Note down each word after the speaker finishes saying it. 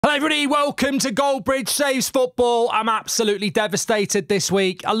Hello everybody, welcome to Goldbridge Saves Football. I'm absolutely devastated this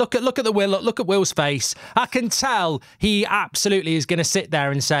week. I look at the Will, look at Will's face. I can tell he absolutely is going to sit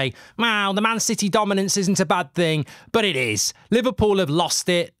there and say, wow, the Man City dominance isn't a bad thing, but it is. Liverpool have lost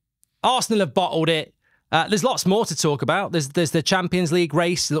it. Arsenal have bottled it. There's lots more to talk about. There's the Champions League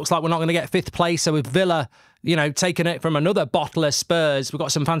race. It looks like we're not going to get fifth place. So with Villa, taking it from another bottler Spurs, we've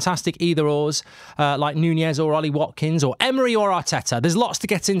got some fantastic either-ors like Nunez or Ollie Watkins or Emery or Arteta. There's lots to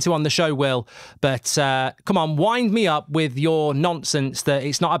get into on the show, Will. But come on, wind me up with your nonsense that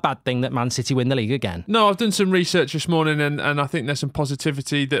it's not a bad thing that Man City win the league again. No, I've done some research this morning and I think there's some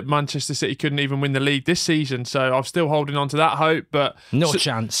positivity that Manchester City couldn't even win the league this season. So I'm still holding on to that hope. But no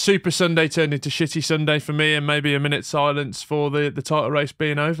chance. Super Sunday turned into Shitty Sunday for me, and maybe a minute's silence for the title race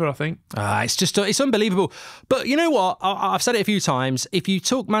being over, I think. It's unbelievable. But you know what? I've said it a few times. If you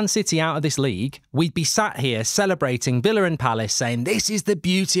took Man City out of this league, we'd be sat here celebrating Villa and Palace, saying this is the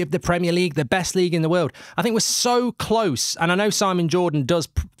beauty of the Premier League, the best league in the world. I think we're so close. And I know Simon Jordan does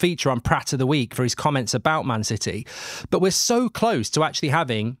feature on Pratt of the Week for his comments about Man City. But we're so close to actually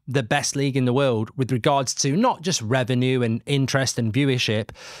having the best league in the world with regards to not just revenue and interest and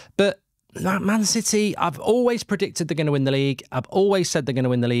viewership, but Man City, I've always predicted they're going to win the league. I've always said they're going to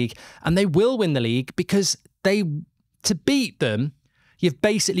win the league, and they will win the league because to beat them, you've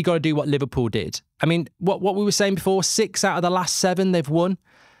basically got to do what Liverpool did. I mean, what we were saying before, 6 out of the last 7 they've won.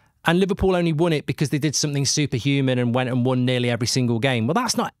 And Liverpool only won it because they did something superhuman and went and won nearly every single game. Well,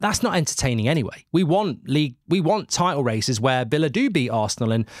 that's not entertaining anyway. We want title races where Villa do beat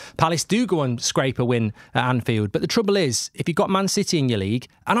Arsenal and Palace do go and scrape a win at Anfield. But the trouble is, if you've got Man City in your league,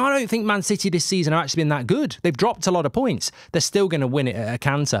 and I don't think Man City this season have actually been that good. They've dropped a lot of points. They're still going to win it at a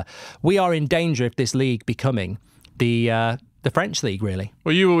canter. We are in danger of this league becoming the French league, really.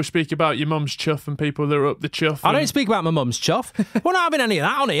 Well, you always speak about your mum's chuff and people that are up the chuff. I don't speak about my mum's chuff. We're not having any of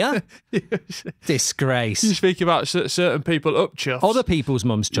that on here. Disgrace. You speak about certain people up chuffs. Other people's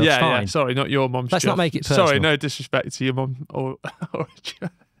mum's chuffs, fine. Yeah, sorry, not your mum's Let's chuff. not make it personal. Sorry, no disrespect to your mum or chuff.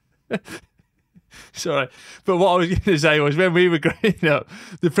 Sorry. But what I was going to say was when we were growing up,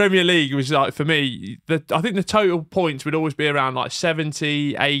 the Premier League was like, for me, I think the total points would always be around like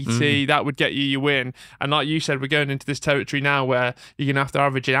 70, 80. That would get you your win. And like you said, we're going into this territory now where you're going to have to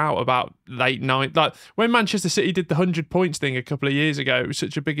average it out about late night. Like when Manchester City did the 100 points thing a couple of years ago, it was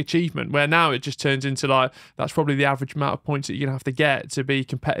such a big achievement, where now it just turns into like, that's probably the average amount of points that you're going to have to get to be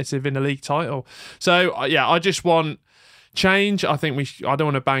competitive in a league title. So yeah, I just want change. I think I don't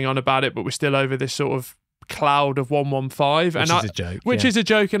want to bang on about it, but we're still over this sort of cloud of 115, which is a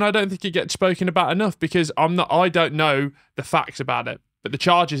joke, and I don't think it gets spoken about enough because I don't know the facts about it, but the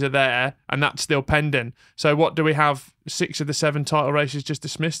charges are there, and that's still pending. So what do we have? 6 of the 7 title races just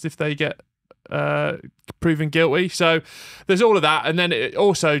dismissed if they get proven guilty. So there's all of that, and then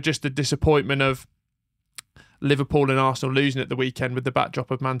also just the disappointment of Liverpool and Arsenal losing at the weekend with the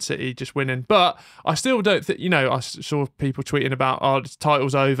backdrop of Man City just winning. But I still don't think, I saw people tweeting about, the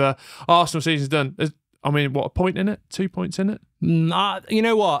title's over, Arsenal season's done. I mean, what, a point in it? 2 points in it? You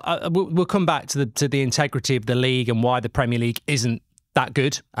know what? We'll come back to the integrity of the league and why the Premier League isn't that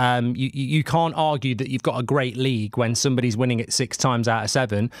good. You can't argue that you've got a great league when somebody's winning it 6 times out of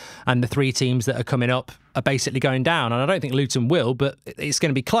 7 and the 3 teams that are coming up are basically going down. And I don't think Luton will, but it's going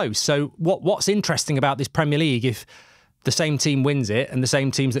to be close. So what's interesting about this Premier League if the same team wins it and the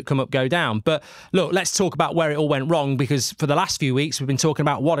same teams that come up go down? But look, let's talk about where it all went wrong, because for the last few weeks we've been talking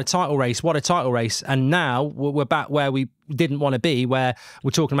about what a title race, and now we're back where we didn't want to be, where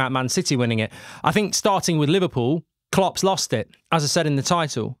we're talking about Man City winning it. I think starting with Liverpool, Klopp's lost it, as I said in the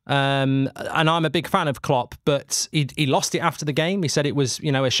title. And I'm a big fan of Klopp, but he lost it after the game. He said it was,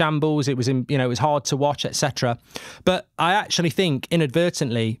 a shambles. It was, it was hard to watch, etc. But I actually think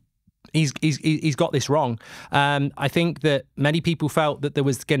inadvertently he's got this wrong. I think that many people felt that there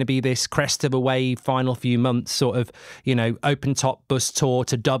was going to be this crest of a wave final few months, sort of, open top bus tour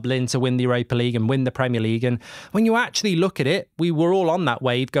to Dublin to win the Europa League and win the Premier League. And when you actually look at it, we were all on that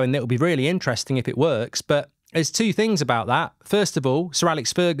wave going, it'll be really interesting if it works. But there's 2 things about that. First of all, Sir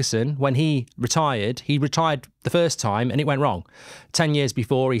Alex Ferguson, when he retired the first time and it went wrong. 10 years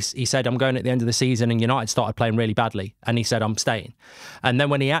before, he said, I'm going at the end of the season, and United started playing really badly. And he said, I'm staying. And then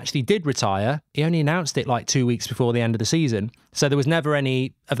when he actually did retire, he only announced it like 2 weeks before the end of the season. So there was never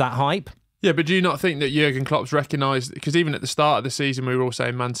any of that hype. Yeah, but do you not think that Jurgen Klopp's recognised, because even at the start of the season we were all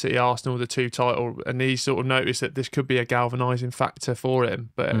saying Man City, Arsenal, the 2 title, and he sort of noticed that this could be a galvanising factor for him,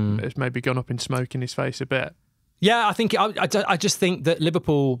 but it's maybe gone up in smoke in his face a bit. Yeah, I think I just think that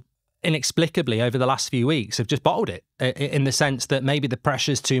Liverpool, inexplicably over the last few weeks have just bottled it in the sense that maybe the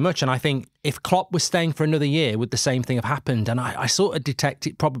pressure's too much. And I think if Klopp was staying for another year, would the same thing have happened? And I sort of detect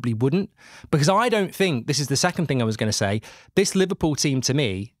it probably wouldn't, because I don't think, this is the second thing I was going to say, this Liverpool team, to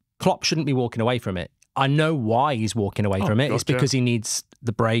me, Klopp shouldn't be walking away from it. I know why he's walking away from it. God, it's because he needs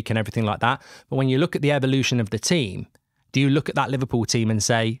the break and everything like that. But when you look at the evolution of the team, do you look at that Liverpool team and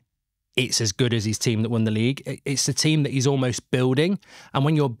say, it's as good as his team that won the league? It's a team that he's almost building. And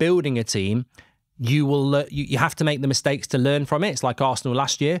when you're building a team, you have to make the mistakes to learn from it. It's like Arsenal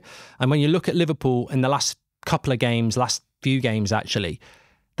last year. And when you look at Liverpool in the last couple of games, last few games actually,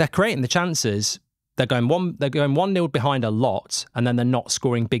 they're creating the chances. They're going 1-0 behind a lot, and then they're not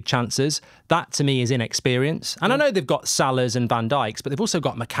scoring big chances. That to me is inexperience. And I know they've got Salahs and Van Dijks, but they've also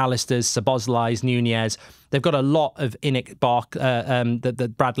got McAllister's, Szoboszlai's, Nunez. They've got a lot of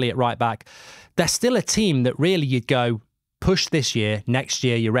the Bradley at right back. They're still a team that really you'd go, push this year, next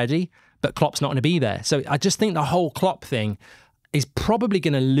year you're ready, but Klopp's not going to be there. So I just think the whole Klopp thing is probably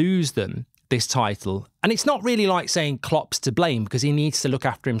going to lose them this title. And it's not really like saying Klopp's to blame, because he needs to look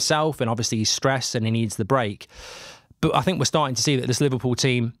after himself, and obviously he's stressed and he needs the break. But I think we're starting to see that this Liverpool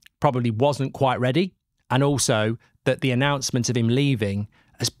team probably wasn't quite ready, and also that the announcement of him leaving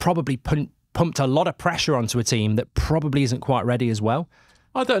has probably pumped a lot of pressure onto a team that probably isn't quite ready as well.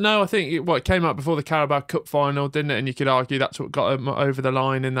 I don't know. I think it came out before the Carabao Cup final, didn't it? And you could argue that's what got them over the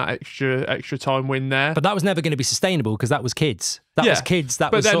line in that extra time win there. But that was never going to be sustainable, because that was kids. That was kids.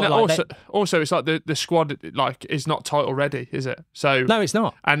 That was sort of like also, it's like the squad is not title ready, is it? So no, it's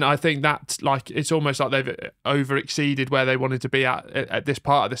not. And I think that it's almost like they've over exceeded where they wanted to be at this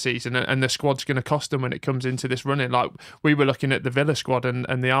part of the season, and the squad's going to cost them when it comes into this running. Like we were looking at the Villa squad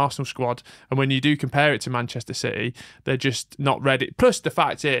and the Arsenal squad, and when you do compare it to Manchester City, they're just not ready. Plus the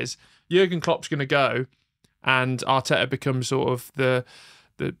fact is, Jurgen Klopp's going to go, and Arteta becomes sort of the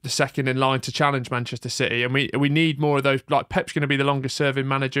second in line to challenge Manchester City, and we need more of those. Like Pep's going to be the longest serving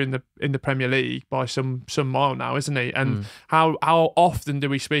manager in the Premier League by some mile now, isn't he? And how often do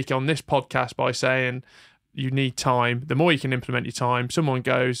we speak on this podcast by saying you need time? The more you can implement your time, someone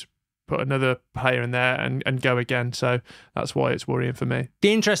goes, put another player in there and go again. So that's why it's worrying for me.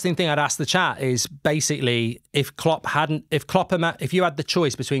 The interesting thing I'd ask the chat is basically if you had the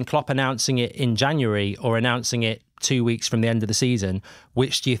choice between Klopp announcing it in January or announcing it 2 weeks from the end of the season,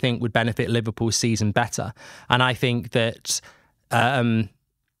 which do you think would benefit Liverpool's season better? And I think that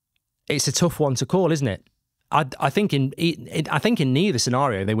it's a tough one to call, isn't it? I think in neither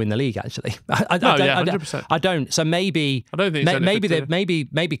scenario they win the league. Actually, I don't. So maybe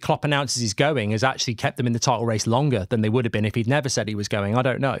maybe Klopp announces he's going has actually kept them in the title race longer than they would have been if he'd never said he was going. I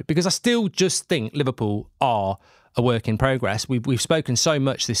don't know, because I still just think Liverpool are a work in progress. We've spoken so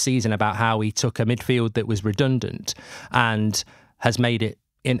much this season about how he took a midfield that was redundant and has made it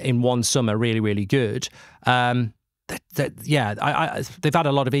in one summer really, really good. They've had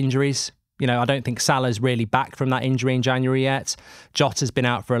a lot of injuries. You know, I don't think Salah's really back from that injury in January yet. Jota's been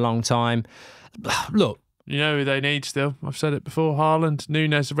out for a long time. Look. You know who they need still? I've said it before. Haaland.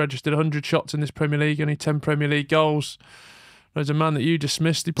 Nunez have registered 100 shots in this Premier League, only 10 Premier League goals. There's a man that you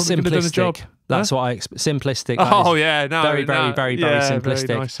dismissed. He probably could have done the job. That's what I expect. Simplistic. Oh, yeah. No, very simplistic.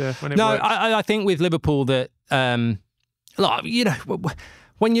 Very nice, yeah, no, I think with Liverpool that, you know,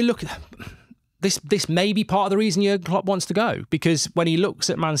 when you look at... This may be part of the reason Jurgen Klopp wants to go, because when he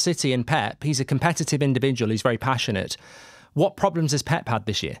looks at Man City and Pep, he's a competitive individual. He's very passionate. What problems has Pep had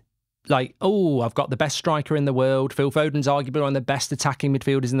this year? Like, I've got the best striker in the world. Phil Foden's arguably one of the best attacking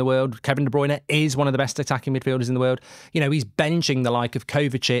midfielders in the world. Kevin De Bruyne is one of the best attacking midfielders in the world. You know, he's benching the like of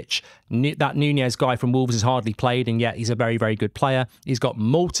Kovacic. That Nunez guy from Wolves has hardly played, and yet he's a very, very good player. He's got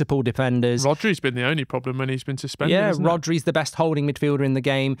multiple defenders. Rodri's been the only problem when he's been suspended. Yeah, Rodri's the best holding midfielder in the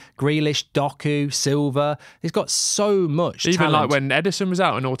game. Grealish, Doku, Silva. He's got so much Even talent. like when Ederson was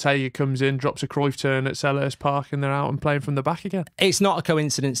out and Ortega comes in, drops a Cruyff turn at Selhurst Park, and they're out and playing from the back again. It's not a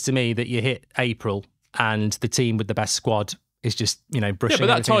coincidence to me that you hit April and the team with the best squad is just, you know, brushing. Yeah,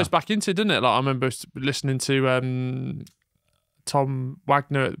 but that ties back into, doesn't it? Like I remember listening to Tom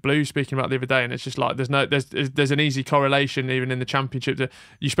Wagner at Blues speaking about the other day, and it's just like there's an easy correlation even in the Championship. That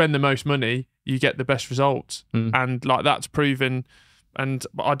you spend the most money, you get the best results, and like that's proven. And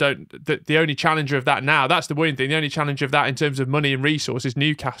the only challenger of that now, that's the weird thing, the only challenger of that in terms of money and resources is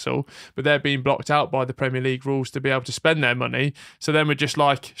Newcastle, but they're being blocked out by the Premier League rules to be able to spend their money. So then we're just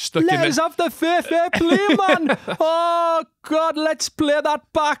like stuck in Let's have the fair play, man. Oh, God, let's play that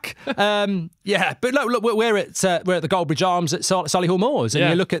back. Yeah, but look, we're at the Goldbridge Arms at Solihull Moors, and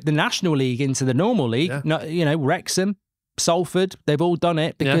you look at the National League into the normal league, you know, Wrexham, Salford, they've all done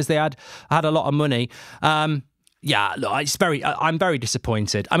it because they had a lot of money. Yeah, look, I'm very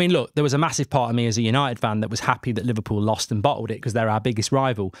disappointed. I mean, look, there was a massive part of me as a United fan that was happy that Liverpool lost and bottled it because they're our biggest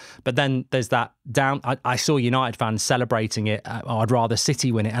rival. But then there's that down. I saw United fans celebrating it. I'd rather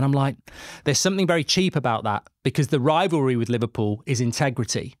City win it. And I'm like, there's something very cheap about that because the rivalry with Liverpool is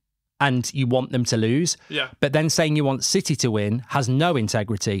integrity. And you want them to lose. Yeah. But then saying you want City to win has no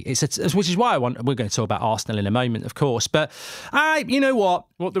integrity. Which is why we're going to talk about Arsenal in a moment, of course. But you know what?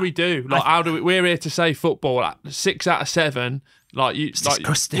 What do we do? Like, how do we? We're here to say football. 6 out of 7. Like you,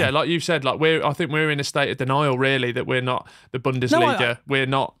 disgusting. Yeah, like you said, like I think we're in a state of denial, really, that we're not the Bundesliga, we're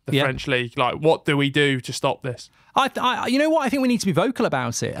not the French league. Like, what do we do to stop this? You know what? I think we need to be vocal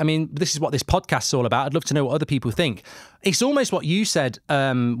about it. I mean, this is what this podcast's all about. I'd love to know what other people think. It's almost what you said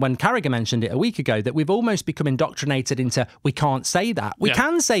when Carragher mentioned it a week ago, that we've almost become indoctrinated into we can't say that. We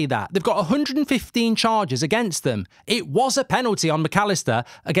can say that. They've got 115 charges against them. It was a penalty on McAllister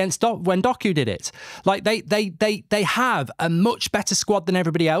against when Doku did it. Like they have a much better squad than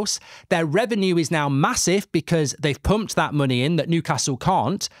everybody else. Their revenue is now massive because they've pumped that money in that Newcastle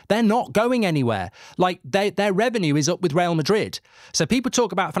can't. They're not going anywhere. Like their revenue is up with Real Madrid. So people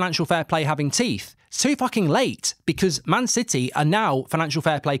talk about financial fair play having teeth. It's too fucking late because Man City are now financial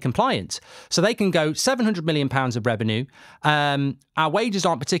fair play compliant. So they can go £700 million of revenue. Our wages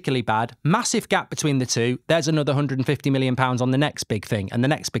aren't particularly bad. Massive gap between the two. There's another £150 million on the next big thing and the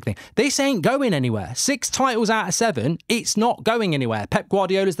next big thing. This ain't going anywhere. 6 titles out of 7. It's not going anywhere. Pep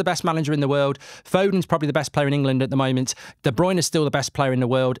Guardiola's the best manager in the world. Foden's probably the best player in England at the moment. De Bruyne is still the best player in the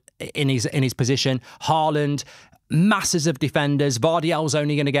world in his position. Haaland, masses of defenders. Vardiel's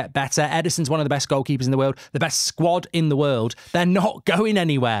only going to get better. Ederson's one of the best goalkeepers in the world, the best squad in the world. They're not going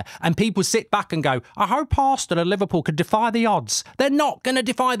anywhere. And people sit back and go, I hope Arsenal and Liverpool could defy the odds. They're not going to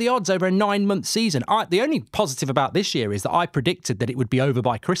defy the odds over a 9-month season. The only positive about this year is that I predicted that it would be over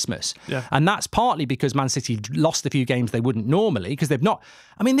by Christmas. Yeah. And that's partly because Man City lost a few games they wouldn't normally, because they've not.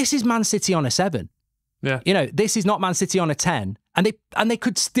 I mean, this is Man City on a 7. Yeah. You know, this is not Man City on a 10. And they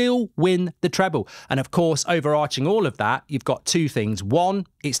could still win the treble. And of course, overarching all of that, you've got 2 things. 1,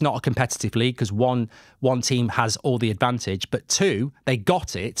 it's not a competitive league because one team has all the advantage. But 2, they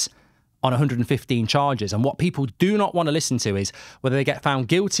got it on 115 charges. And what people do not want to listen to is whether they get found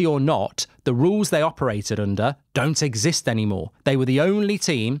guilty or not, the rules they operated under don't exist anymore. They were the only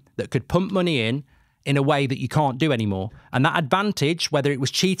team that could pump money in a way that you can't do anymore. And that advantage, whether it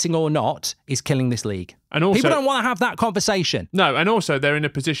was cheating or not, is killing this league. And also, people don't want to have that conversation. No, and also they're in a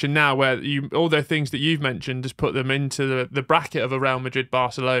position now where all the things that you've mentioned has put them into the bracket of a Real Madrid,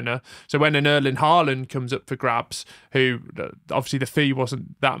 Barcelona. So when an Erling Haaland comes up for grabs, who obviously the fee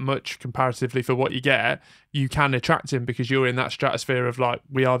wasn't that much comparatively for what you get, you can attract him because you're in that stratosphere of like,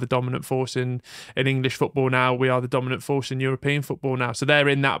 we are the dominant force in English football now, we are the dominant force in European football now. So they're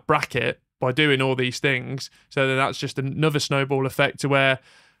in that bracket by doing all these things. So then that's just another snowball effect to where,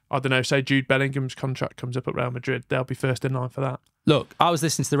 I don't know, say Jude Bellingham's contract comes up at Real Madrid, they'll be first in line for that. Look, I was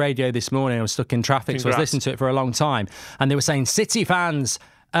listening to the radio this morning. I was stuck in traffic, so I was listening to it for a long time. And they were saying, City fans,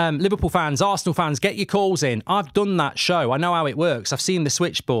 Liverpool fans, Arsenal fans, get your calls in. I've done that show. I know how it works. I've seen the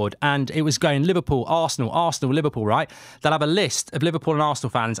switchboard, and it was going Liverpool, Arsenal, Liverpool, right? They'll have a list of Liverpool and Arsenal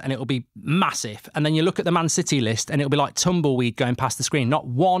fans, and it'll be massive. And then you look at the Man City list, and it'll be like tumbleweed going past the screen. Not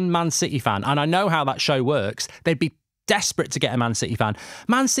one Man City fan. And I know how that show works. They'd be desperate to get a Man City fan.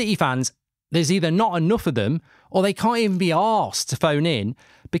 Man City fans, there's either not enough of them, or they can't even be asked to phone in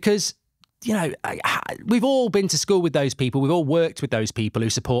because, you know, we've all been to school with those people. We've all worked with those people who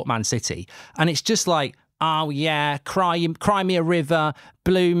support Man City. And it's just like, oh, yeah, cry me a river,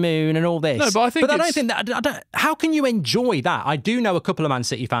 Blue Moon and all this. No, but I think don't think that... how can you enjoy that? I do know a couple of Man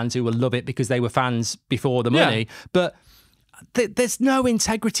City fans who will love it because they were fans before the money. Yeah. But there's no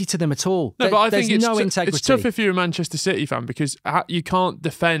integrity to them at all. No, but I think integrity. It's tough if you're a Manchester City fan because you can't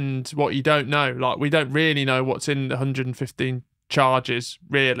defend what you don't know. Like, we don't really know what's in the 115 charges,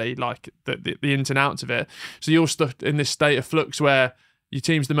 really, like the ins and outs of it. So you're stuck in this state of flux where your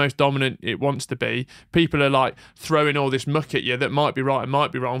team's the most dominant it wants to be. People are like throwing all this muck at you that might be right and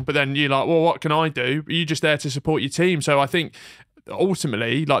might be wrong, but then you're like, well, what can I do? You're just there to support your team. So I think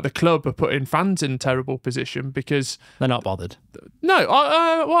ultimately, like, the club are putting fans in a terrible position because they're not bothered. No,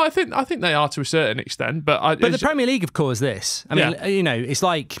 well, I think they are to a certain extent, but the Premier League have caused this. I mean, you know, it's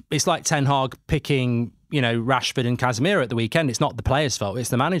like Ten Hag picking, you know, Rashford and Casemiro at the weekend. It's not the players' fault, it's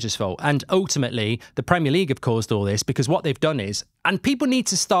the manager's fault. And ultimately, the Premier League have caused all this because what they've done is, and people need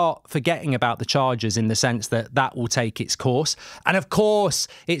to start forgetting about the charges in the sense that will take its course. And of course,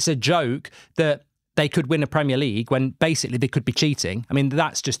 it's a joke that they could win a Premier League when basically they could be cheating. I mean,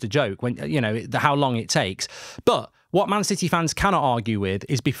 that's just a joke when, you know, how long it takes. But what Man City fans cannot argue with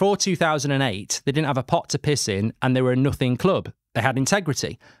is before 2008, they didn't have a pot to piss in and they were a nothing club. They had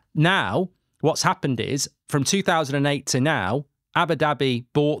integrity. Now, what's happened is from 2008 to now, Abu Dhabi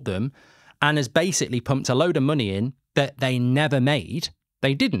bought them and has basically pumped a load of money in that they never made.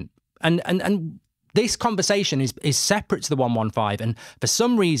 They didn't. And this conversation is separate to the 115. And for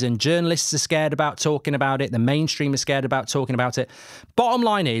some reason, journalists are scared about talking about it. The mainstream is scared about talking about it. Bottom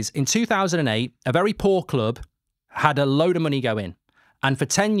line is, in 2008, a very poor club had a load of money go in. And for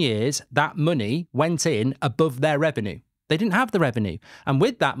 10 years, that money went in above their revenue. They didn't have the revenue. And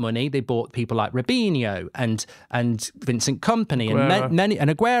with that money, they bought people like Robinho and Vincent Kompany and many and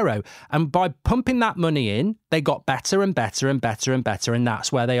Aguero. And by pumping that money in, they got better and better and better and better. And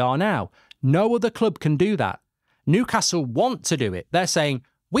that's where they are now. No other club can do that. Newcastle want to do it. They're saying,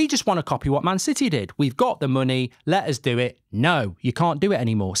 we just want to copy what Man City did. We've got the money. Let us do it. No, you can't do it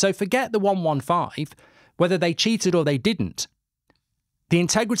anymore. So forget the 115, whether they cheated or they didn't. The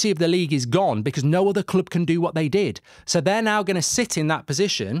integrity of the league is gone because no other club can do what they did. So they're now going to sit in that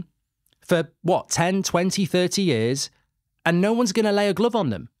position for, 10, 20, 30 years, and no one's going to lay a glove on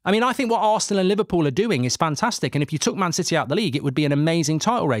them. I mean, I think what Arsenal and Liverpool are doing is fantastic. And if you took Man City out of the league, it would be an amazing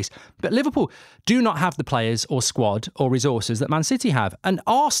title race. But Liverpool do not have the players or squad or resources that Man City have. And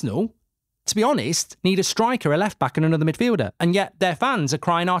Arsenal, to be honest, need a striker, a left-back and another midfielder. And yet their fans are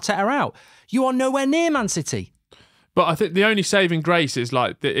crying Arteta out. You are nowhere near Man City. But I think the only saving grace is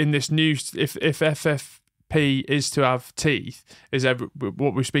like in this new, if FFP is to have teeth, is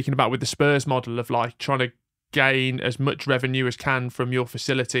what we're speaking about with the Spurs model of like trying to gain as much revenue as can from your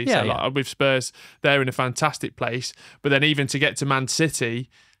facility. Yeah, so like with Spurs, they're in a fantastic place. But then even to get to Man City,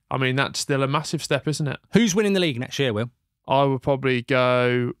 I mean, that's still a massive step, isn't it? Who's winning the league next year, Will? I would probably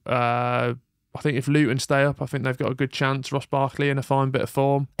go, I think if Luton stay up, I think they've got a good chance. Ross Barkley in a fine bit of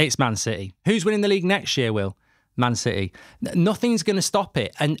form. It's Man City. Who's winning the league next year, Will? Man City. Nothing's going to stop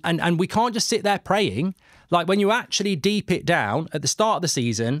it. And we can't just sit there praying. Like when you actually deep it down, at the start of the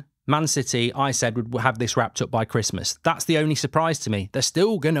season, Man City, I said, would have this wrapped up by Christmas. That's the only surprise to me. They're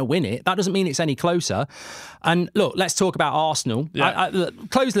still going to win it. That doesn't mean it's any closer. And look, let's talk about Arsenal. Yeah.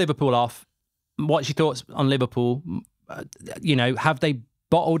 Close Liverpool off. What's your thoughts on Liverpool? Have they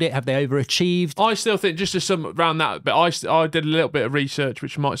bottled it? Have they overachieved? I still think, just to sum around that, but I did a little bit of research,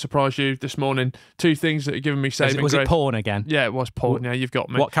 which might surprise you this morning. Two things that are giving me saving grace. Was it porn again? Yeah, it was porn. Yeah, you've got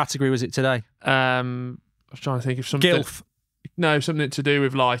me. What category was it today? I was trying to think of something. Gilf. No, something to do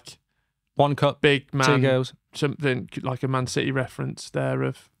with like one cup, big man, 2 girls. Something like a Man City reference there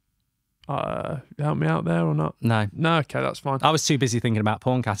of. Help me out there or not? No, okay, that's fine. I was too busy thinking about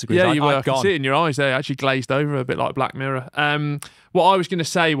porn categories. Yeah, you were. I can see it in your eyes. They actually glazed over a bit like Black Mirror. What I was going to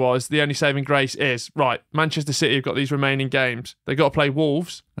say was the only saving grace is, right, Manchester City have got these remaining games. They've got to play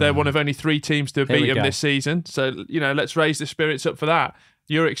Wolves. They're one of only 3 teams to beat them this season. So, let's raise the spirits up for that.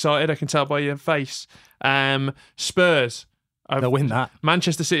 You're excited, I can tell by your face. Spurs. They'll win that.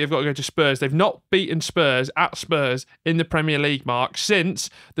 Manchester City have got to go to Spurs. They've not beaten Spurs at Spurs in the Premier League, Mark, since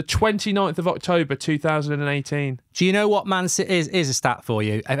the 29th of October 2018. Do you know what Man City is a stat for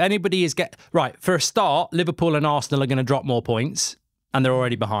you? If anybody is right, for a start, Liverpool and Arsenal are going to drop more points and they're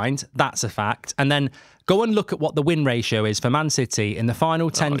already behind. That's a fact. And then go and look at what the win ratio is for Man City in the final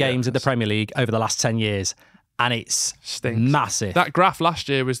 10 games of the Premier League over the last 10 years. And it's massive. That graph last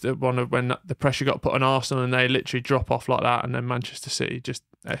year was the one of when the pressure got put on Arsenal and they literally drop off like that, and then Manchester City just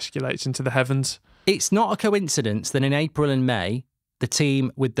escalates into the heavens. It's not a coincidence that in April and May, the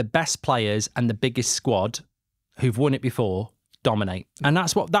team with the best players and the biggest squad who've won it before dominate. And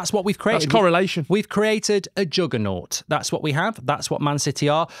that's what we've created. That's correlation. We've created a juggernaut. That's what we have. That's what Man City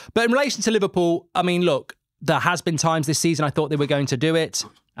are. But in relation to Liverpool, I mean, look, there has been times this season I thought they were going to do it.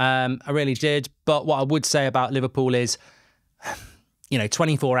 I really did. But what I would say about Liverpool is,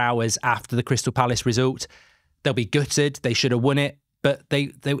 24 hours after the Crystal Palace result, they'll be gutted. They should have won it. But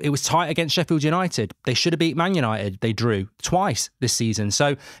it was tight against Sheffield United. They should have beat Man United. They drew twice this season.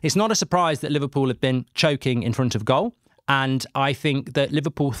 So it's not a surprise that Liverpool have been choking in front of goal. And I think that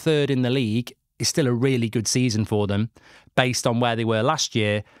Liverpool third in the league is still a really good season for them based on where they were last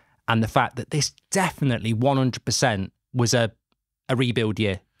year and the fact that this definitely 100% was a rebuild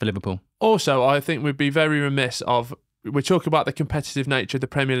year for Liverpool. Also, I think we'd be very remiss we talk about the competitive nature of the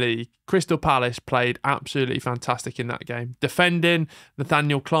Premier League. Crystal Palace played absolutely fantastic in that game. Defending,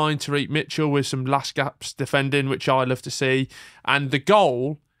 Nathaniel Klein, Tariq Mitchell with some last gaps defending, which I love to see. And the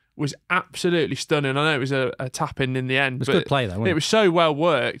goal was absolutely stunning. I know it was a tap-in the end. It was good play, though, wasn't it? It was so well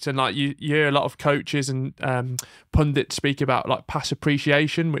worked. And like you hear a lot of coaches and pundits speak about like pass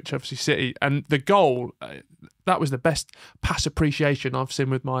appreciation, which obviously City, and the goal, that was the best pass appreciation I've seen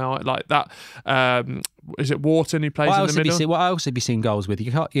with my eye. Like that, is it Wharton who plays in the middle? What else have you seen goals with?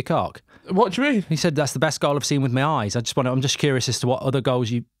 Your cock? What do you mean? He said that's the best goal I've seen with my eyes. I'm just curious as to what other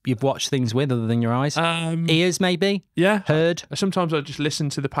goals you've watched things with other than your eyes. Ears, maybe? Yeah. Heard? Sometimes I just listen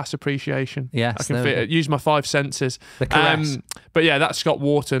to the pass appreciation. Yes, I can use my 5 senses. The caress. But yeah, that's Scott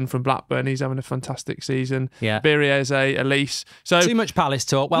Wharton from Blackburn. He's having a fantastic season. Yeah. Birieze, Elise. So too much Palace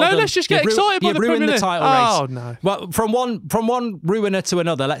talk. Well no, done. let's just get excited by the Premier League. Title race. Oh no. Well, from one ruiner to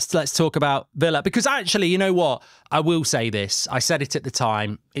another, let's talk about Villa, because actually, you know what? I will say this. I said it at the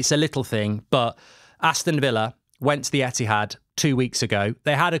time. It's a little thing, but Aston Villa went to the Etihad 2 weeks ago.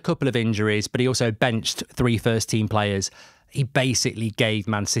 They had a couple of injuries, but he also benched 3 first-team players. He basically gave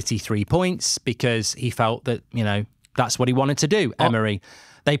Man City 3 points because he felt that, you know, that's what he wanted to do, Emery.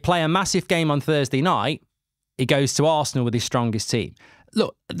 They play a massive game on Thursday night. He goes to Arsenal with his strongest team.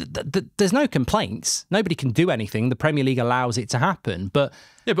 Look, there's no complaints. Nobody can do anything. The Premier League allows it to happen. But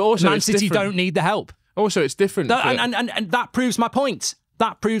also Man City don't need the help. Also, it's different. And that proves my point.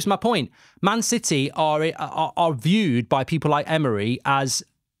 That proves my point. Man City are viewed by people like Emery as,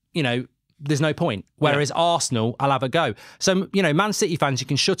 you know, there's no point. Whereas Arsenal, I'll have a go. So, you know, Man City fans, you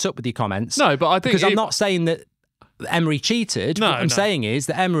can shut up with your comments. No, but I think... Because I'm not saying that Emery cheated. No, what I'm saying is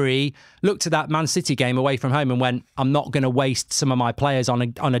that Emery looked at that Man City game away from home and went, I'm not going to waste some of my players on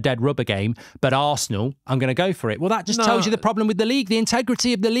a dead rubber game, but Arsenal, I'm going to go for it. Well, that just tells you the problem with the league. The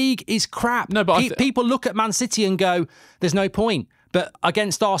integrity of the league is crap. No, but people look at Man City and go, there's no point. But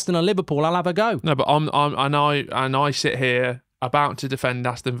against Arsenal and Liverpool, I'll have a go. No, but I sit here about to defend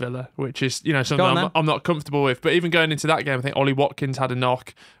Aston Villa, which is, you know, something I'm not comfortable with. But even going into that game, I think Ollie Watkins had a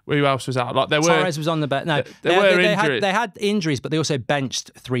knock. Who else was out? Like Torres was on the bench. No, there were injuries. They had injuries, but they also benched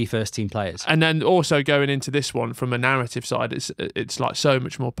 3 first-team players. And then also going into this one from a narrative side, it's like so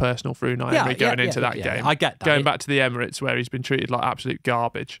much more personal for Unai Emery going into that game. I get that. Going back to the Emirates where he's been treated like absolute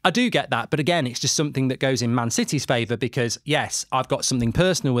garbage. I do get that, but again, it's just something that goes in Man City's favour because yes, I've got something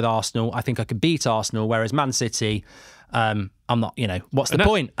personal with Arsenal. I think I could beat Arsenal, whereas Man City. I'm not, you know, what's the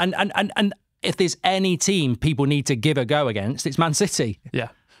point? And if there's any team people need to give a go against, it's Man City. Yeah.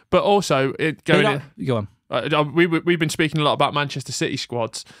 But also, go on. We've been speaking a lot about Manchester City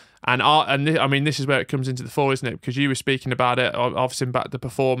squads. And I mean, this is where it comes into the fore, isn't it? Because you were speaking about it. I've seen back the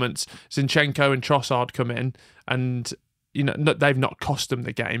performance. Zinchenko and Trossard come in and... You know, they've not cost them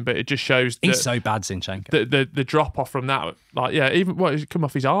the game, but it just shows that he's so bad, Zinchenko. The drop off from that, like, yeah, even he's come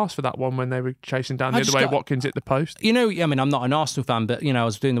off his arse for that one when they were chasing down the other way. Watkins hit the post. You know, I mean, I'm not an Arsenal fan, but you know, I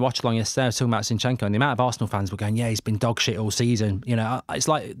was doing the watch along yesterday. I was talking about Zinchenko, and the amount of Arsenal fans were going, "Yeah, he's been dog shit all season." You know, it's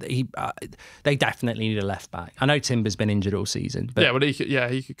like they definitely need a left back. I know Timber's been injured all season, but yeah, well,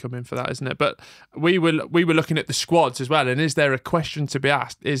 he could come in for that, isn't it? But we were looking at the squads as well, and is there a question to be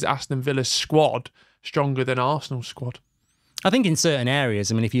asked? Is Aston Villa's squad stronger than Arsenal's squad? I think in certain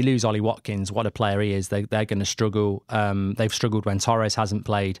areas, I mean, if you lose Ollie Watkins, what a player he is, they're going to struggle. They've struggled when Torres hasn't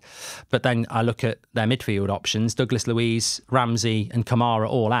played. But then I look at their midfield options. Douglas Luiz, Ramsey and Kamara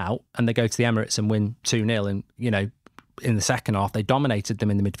all out, and they go to the Emirates and win 2-0. And, you know, in the second half, they dominated them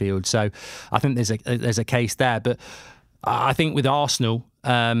in the midfield. So I think there's a case there. But I think with Arsenal...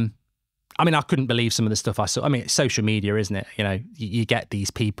 I mean, I couldn't believe some of the stuff I saw. I mean, it's social media, isn't it? You know, you get these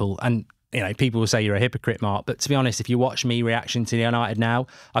people and... You know, people will say you're a hypocrite, Mark. But to be honest, if you watch me reaction to the United now,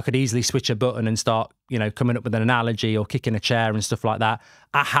 I could easily switch a button and start, you know, coming up with an analogy or kicking a chair and stuff like that.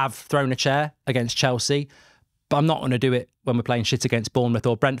 I have thrown a chair against Chelsea, but I'm not going to do it when we're playing shit against Bournemouth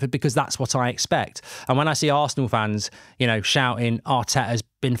or Brentford because that's what I expect. And when I see Arsenal fans, you know, shouting, Arteta's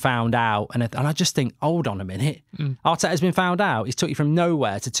been found out, and I just think, hold on a minute. Arteta's been found out. He's took you from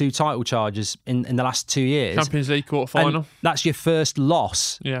nowhere to 2 title charges in the last 2 years. Champions League quarter-final. That's your first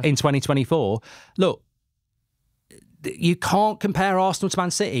loss in 2024. Look, you can't compare Arsenal to Man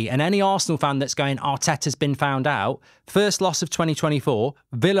City. And any Arsenal fan that's going, Arteta's been found out, first loss of 2024,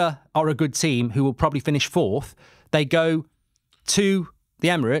 Villa are a good team who will probably finish 4th. They go to the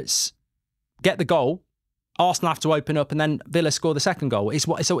Emirates, get the goal, Arsenal have to open up, and then Villa score the second goal. It's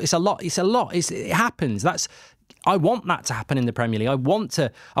a lot. It happens. I want that to happen in the Premier League. I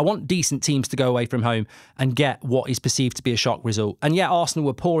want decent teams to go away from home and get what is perceived to be a shock result. And yeah, Arsenal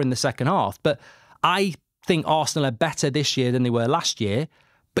were poor in the second half, but I think Arsenal are better this year than they were last year.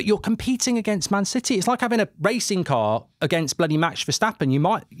 But you're competing against Man City. It's like having a racing car against bloody Max Verstappen.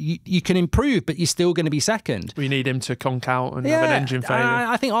 You can improve, but you're still going to be second. We need him to conk out and have an engine failure.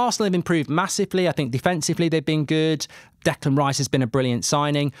 I think Arsenal have improved massively. I think defensively they've been good. Declan Rice has been a brilliant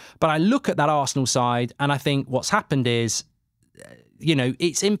signing. But I look at that Arsenal side and I think what's happened is, you know,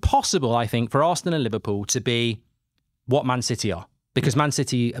 it's impossible, I think, for Arsenal and Liverpool to be what Man City are. because Man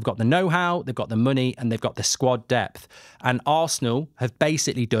City have got the know-how, they've got the money, and they've got the squad depth. And Arsenal have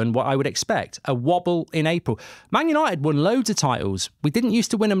basically done what I would expect, a wobble in April. Man United won loads of titles. We didn't used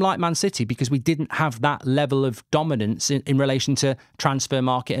to win them like Man City because we didn't have that level of dominance in relation to transfer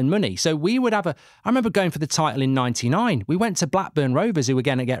market and money. So we would have I remember going for the title in 99. We went to Blackburn Rovers, who were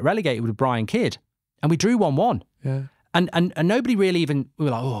going to get relegated with Brian Kidd, and we drew 1-1. Yeah. And nobody really even, we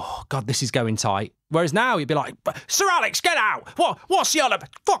were like, oh, God, this is going tight. Whereas now you'd be like, Sir Alex, get out. What's the other?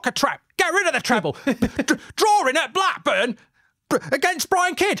 Fuck a trap. Get rid of the treble. Drawing at Blackburn against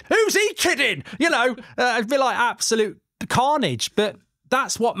Brian Kidd. Who's he kidding? You know, it'd be like absolute carnage. But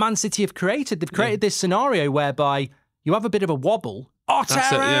that's what Man City have created. They've created this scenario whereby you have a bit of a wobble. Oh,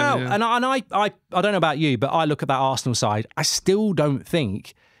 tear out. Yeah. And I don't know about you, but I look at that Arsenal side. I still don't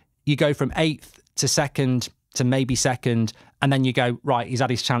think you go from 8th to 2nd to maybe 2nd, and then you go, right, he's had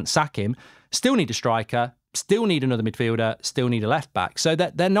his chance, sack him. Still need a striker, still need another midfielder, still need a left back. So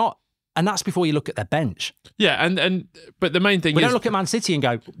that they're not, and that's before you look at their bench. Yeah, but the main thing we is, don't look at Man City and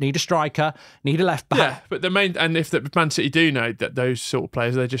go, need a striker, need a left back. Yeah, but if the Man City do know that those sort of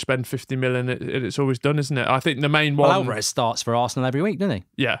players, they just spend 50 million and it's always done, isn't it? I think the main one. Well, Alvarez starts for Arsenal every week, doesn't he?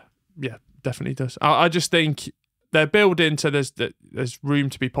 Yeah, definitely does. I just think they're building, so there's room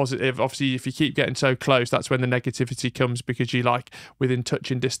to be positive. Obviously, if you keep getting so close, that's when the negativity comes, because you're like within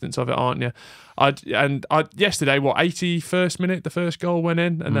touching distance of it, aren't you? Yesterday, 81st minute, the first goal went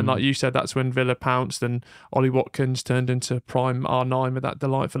in, and then like you said, that's when Villa pounced and Ollie Watkins turned into prime R9 with that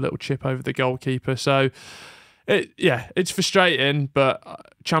delightful little chip over the goalkeeper. So it's frustrating, but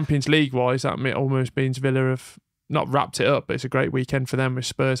Champions League wise, that almost means Villa have not wrapped it up, but it's a great weekend for them with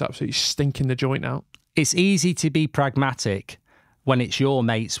Spurs absolutely stinking the joint out. It's easy to be pragmatic when it's your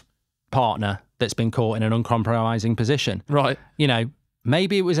mate's partner that's been caught in an uncompromising position. Right. You know,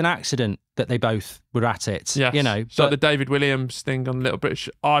 maybe it was an accident that they both were at it. Yes. You know, so the David Williams thing on Little British,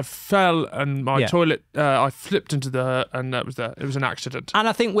 I fell and my toilet, I flipped into the, and it was an accident. And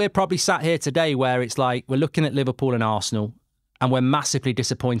I think we're probably sat here today where it's like we're looking at Liverpool and Arsenal, and we're massively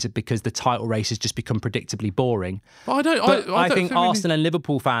disappointed because the title race has just become predictably boring. I think Arsenal and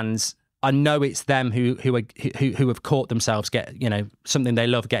Liverpool fans, I know it's them who have caught themselves something they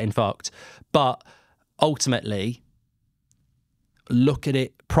love getting fucked, but ultimately, look at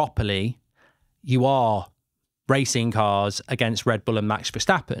it properly. You are racing cars against Red Bull and Max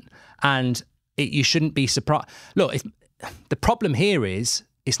Verstappen, and you shouldn't be surprised. Look, the problem here is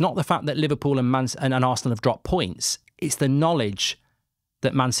it's not the fact that Liverpool and Arsenal have dropped points. It's the knowledge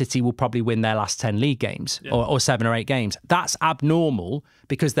that Man City will probably win their last 10 league games or 7 or 8 games. That's abnormal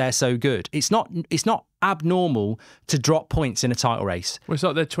because they're so good. It's not abnormal to drop points in a title race. Well, it's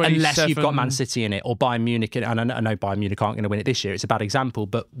like they're 27... Unless you've got Man City in it or Bayern Munich. And I know Bayern Munich aren't going to win it this year. It's a bad example,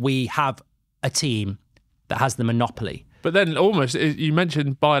 but we have a team that has the monopoly. But then almost, you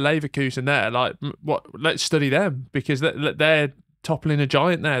mentioned Bayer Leverkusen there, like, let's study them because they're toppling a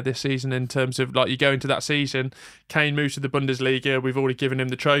giant there this season in terms of, like, you go into that season, Kane moves to the Bundesliga, we've already given him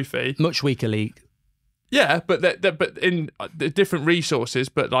the trophy. Much weaker league. Yeah, but in the different resources,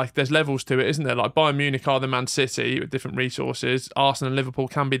 but like there's levels to it, isn't there? Like Bayern Munich are the Man City with different resources. Arsenal and Liverpool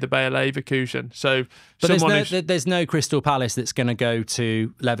can be the Bayer Leverkusen. So, but there's no Crystal Palace that's going to go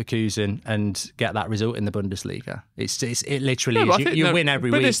to Leverkusen and get that result in the Bundesliga. It literally is. You win every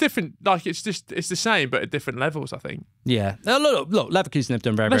week. But it's different. Like it's the same, but at different levels. I think. Yeah. Look, Leverkusen have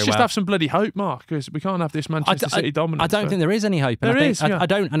done very, Let's very well. just have some bloody hope, Mark, because we can't have this Manchester City dominance. I don't think there is any hope.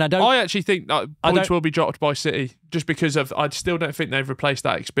 I actually think that points will be dropped by City just because of. I still don't think they've replaced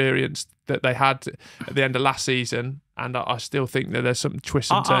that experience that they had at the end of last season, and I still think that there's some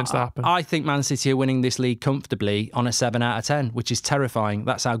twists and turns to happen. I think Man City are winning this league comfortably on a 7 out of 10, which is terrifying.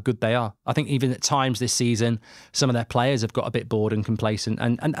 That's how good they are. I think even at times this season, some of their players have got a bit bored and complacent,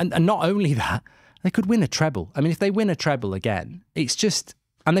 and not only that, they could win a treble. I mean, if they win a treble again, it's just.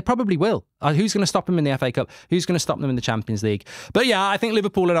 And they probably will. Who's going to stop them in the FA Cup? Who's going to stop them in the Champions League? But yeah, I think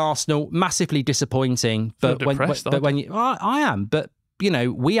Liverpool and Arsenal, massively disappointing. But I am. But, you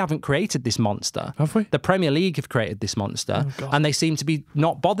know, we haven't created this monster. Have we? The Premier League have created this monster. And they seem to be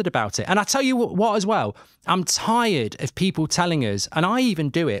not bothered about it. And I tell you what as well, I'm tired of people telling us, and I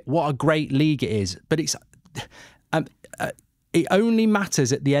even do it, what a great league it is. But it's... it only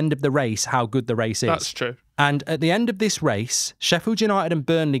matters at the end of the race how good the race is. That's true. And at the end of this race, Sheffield United and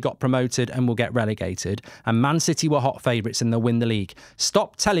Burnley got promoted and will get relegated, and Man City were hot favourites and they'll win the league.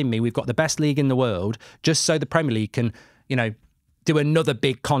 Stop telling me we've got the best league in the world just so the Premier League can, you know, do another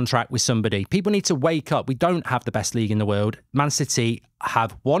big contract with somebody. People need to wake up. We don't have the best league in the world. Man City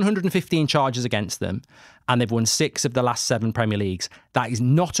have 115 charges against them, and they've won 6 of the last 7 Premier Leagues. That is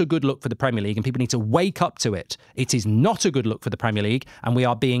not a good look for the Premier League, and people need to wake up to it. It is not a good look for the Premier League, and we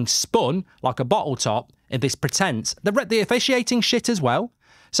are being spun like a bottle top in this pretense. The officiating shit as well.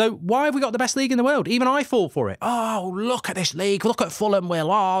 So why have we got the best league in the world? Even I fall for it. Oh, look at this league. Look at Fulham,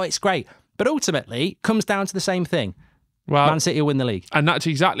 Will. Oh, it's great. But ultimately, it comes down to the same thing. Well, Man City will win the league. And that's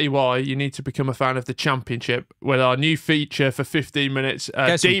exactly why you need to become a fan of the Championship, with our new feature for 15 minutes,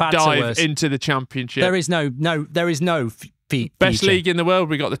 deep dive into the Championship. There is no best league in the world.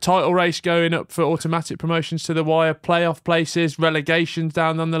 We got the title race going up for automatic promotions to the wire, playoff places, relegations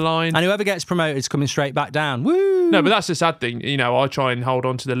down on the line. And whoever gets promoted is coming straight back down. Woo! No, but that's the sad thing. You know, I try and hold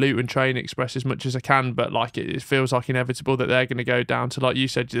on to the Luton Train Express as much as I can, but like it feels like inevitable that they're going to go down to, like you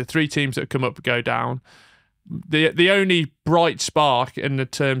said, the 3 teams that come up go down. The only bright spark in the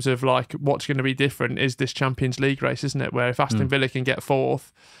terms of like what's going to be different is this Champions League race, isn't it? Where if Aston Villa can get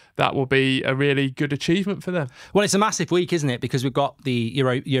 4th, that will be a really good achievement for them. Well, it's a massive week, isn't it? Because we've got the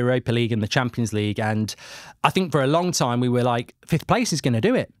Europa League and the Champions League, and I think for a long time we were like, 5th place is going to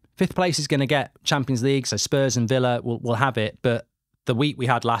do it. 5th place is going to get Champions League, so Spurs and Villa will have it. But the week we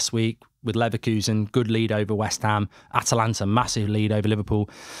had last week with Leverkusen, good lead over West Ham, Atalanta, massive lead over Liverpool.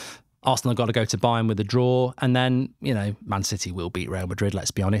 Arsenal have got to go to Bayern with a draw, and then, you know, Man City will beat Real Madrid,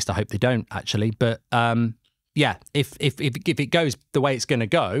 let's be honest. I hope they don't, actually. But, yeah, if it goes the way it's going to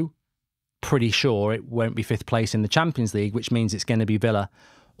go, pretty sure it won't be 5th place in the Champions League, which means it's going to be Villa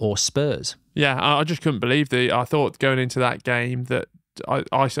or Spurs. Yeah, I just couldn't believe I thought going into that game that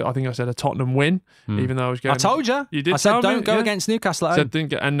I think I said a Tottenham win, even though I was going. I told you. You did. I said don't go against Newcastle at home.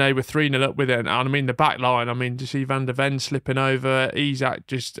 And they were 3-0 up with it. And I mean the back line. I mean, to see Van der Ven slipping over, Isak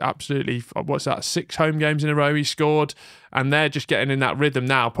just absolutely. What's that? 6 home games in a row he scored, and they're just getting in that rhythm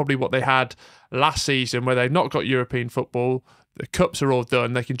now. Probably what they had last season, where they've not got European football. The cups are all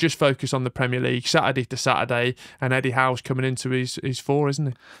done. They can just focus on the Premier League Saturday to Saturday, and Eddie Howe's coming into his 4, isn't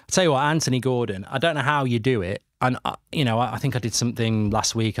he? I'll tell you what, Anthony Gordon, I don't know how you do it. And, you know, I think I did something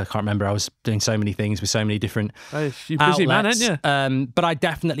last week. I can't remember. I was doing so many things with so many different You're a busy man, aren't you? But I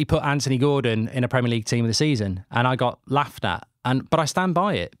definitely put Anthony Gordon in a Premier League team of the season, and I got laughed at. But I stand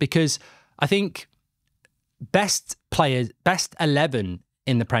by it, because I think best 11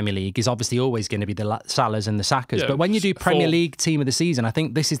 in the Premier League is obviously always going to be the Salahs and the Sakas. But when you do Premier League team of the season, I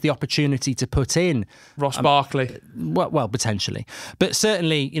think this is the opportunity to put in Ross Barkley. Well, potentially. But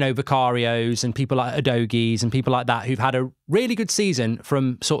certainly, you know, Vicarios and people like Udogis and people like that who've had a really good season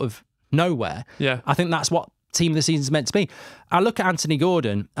from sort of nowhere. Yeah. I think that's what team of the season is meant to be. I look at Anthony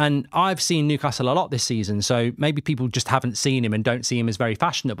Gordon, and I've seen Newcastle a lot this season, so maybe people just haven't seen him and don't see him as very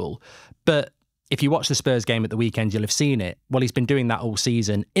fashionable. But if you watch the Spurs game at the weekend, you'll have seen it. Well, he's been doing that all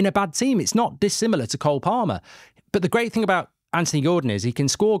season in a bad team. It's not dissimilar to Cole Palmer. But the great thing about Anthony Gordon is he can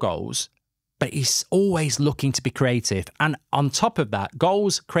score goals, but he's always looking to be creative. And on top of that,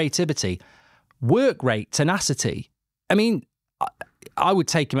 goals, creativity, work rate, tenacity. I mean, I would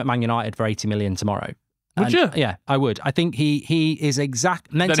take him at Man United for 80 million tomorrow. Would you? Yeah, I would. I think he is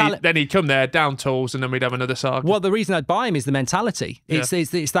exact mentality. Then he'd come there down tools, and then we'd have another saga. Well, the reason I'd buy him is the mentality.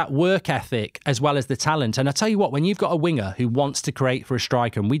 It's that work ethic as well as the talent. And I tell you what, when you've got a winger who wants to create for a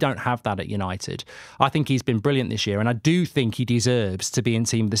striker, and we don't have that at United, I think he's been brilliant this year, and I do think he deserves to be in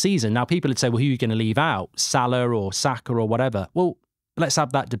team of the season. Now, people would say, well, who are you going to leave out? Salah or Saka or whatever? Well, let's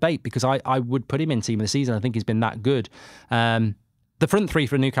have that debate, because I would put him in team of the season. I think he's been that good. The front 3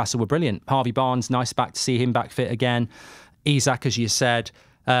 for Newcastle were brilliant. Harvey Barnes, nice back to see him back fit again. Isak, as you said.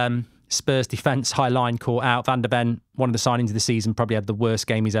 Spurs defence, high line caught out. Van der Ven, one of the signings of the season, probably had the worst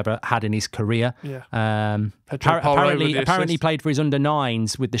game he's ever had in his career. Yeah. Apparently he played for his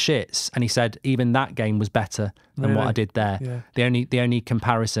under-9s with the Shits, and he said even that game was better than what I did there. Yeah. The only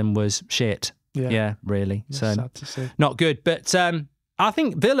comparison was shit. Yeah, really. That's so sad to see. Not good. But I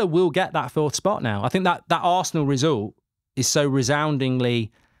think Villa will get that 4th spot now. I think that Arsenal result is so resoundingly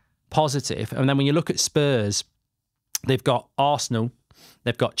positive. And then when you look at Spurs, they've got Arsenal,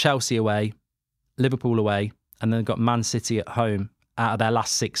 they've got Chelsea away, Liverpool away, and then they've got Man City at home out of their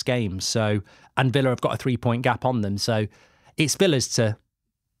last 6 games. So, and Villa have got a 3-point gap on them. So it's Villa's to...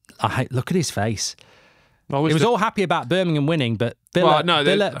 look at his face. Well, he was all happy about Birmingham winning, but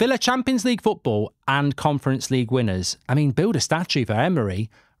Villa Champions League football and Conference League winners. I mean, build a statue for Emery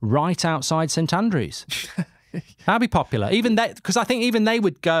right outside St Andrews. That'd be popular. Even they, because I think even they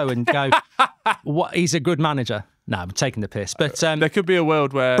would go, what? He's a good manager. No, I'm taking the piss. But there could be a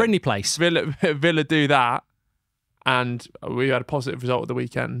world where Brindley Place, Villa do that, and we had a positive result at the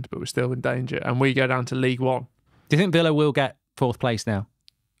weekend, but we're still in danger, and we go down to League One. Do you think Villa will get fourth place now?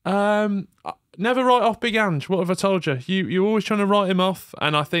 Never write off Big Ange. What have I told you? You're always trying to write him off,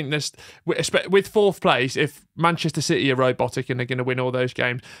 and I think there's with fourth place. If Manchester City are robotic and they're going to win all those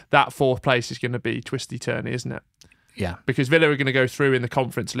games, that fourth place is going to be twisty turny, isn't it? Yeah, because Villa are going to go through in the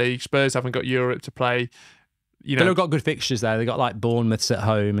Conference League. Spurs haven't got Europe to play. Villa have got good fixtures there. They've got like Bournemouth's at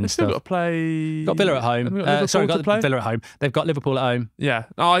home and still stuff. got to play. Got Villa at home. Villa at home. They've got Liverpool at home. Yeah,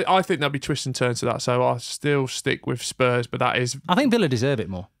 I think there'll be twists and turns to that. So I'll still stick with Spurs, but that is. I think Villa deserve it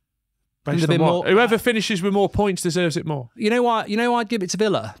more. Whoever finishes with more points deserves it more. You know why? I'd give it to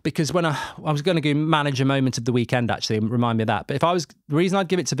Villa, because when I was going to go manager moment of the weekend, actually, remind me of that. But the reason I'd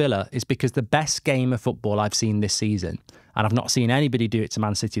give it to Villa is because the best game of football I've seen this season, and I've not seen anybody do it to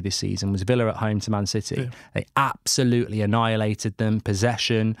Man City this season, was Villa at home to Man City. Yeah. They absolutely annihilated them.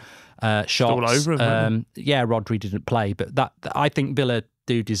 Possession, shots. All over them. Rodri didn't play, but that I think Villa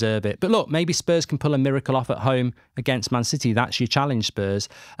do deserve it. But look, maybe Spurs can pull a miracle off at home against Man City. That's your challenge, Spurs.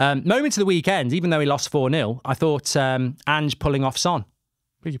 Moment of the weekend, even though he lost 4-0, I thought Ange pulling off Son.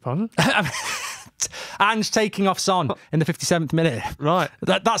 Beg your pardon? Ange taking off Son in the 57th minute. Right.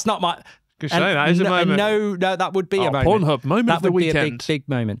 That's not my... Good say, that is a moment. No, that would be a moment. Pornhub, moment of the weekend. That would be a big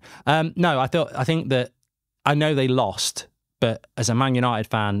moment. No, I think that I know they lost, but as a Man United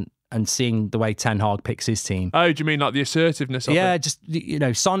fan, and seeing the way Ten Hag picks his team. Oh, do you mean like the assertiveness of it? Yeah, just,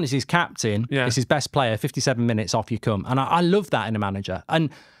 Son is his captain. Yeah. It's his best player. 57 minutes, off you come. And I love that in a manager.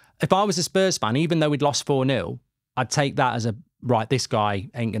 And if I was a Spurs fan, even though we'd lost 4-0, I'd take that as this guy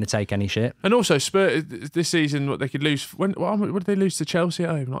ain't going to take any shit. And also, Spurs this season, what they could lose. What did they lose to Chelsea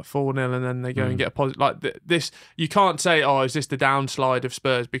at home? Like 4-0, and then they go and get a positive. Like this, you can't say, "Oh, is this the downslide of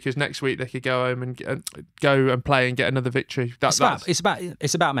Spurs?" Because next week they could go home and go and play and get another victory. It's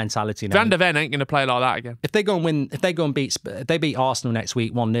about mentality. Now. Van der Ven ain't going to play like that again. If they beat Arsenal next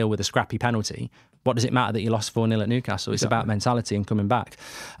week 1-0 with a scrappy penalty, what does it matter that you lost 4-0 at Newcastle? It's about mentality and coming back.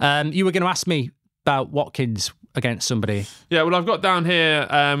 You were going to ask me about Watkins against somebody. Yeah, well, I've got down here,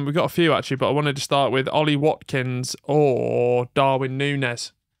 we've got a few actually, but I wanted to start with Ollie Watkins or Darwin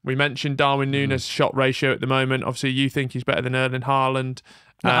Núñez. We mentioned Darwin Núñez' shot ratio at the moment. Obviously, you think he's better than Erling Haaland.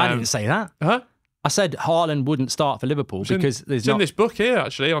 No, I didn't say that. Huh? I said Haaland wouldn't start for Liverpool because there's in this book here,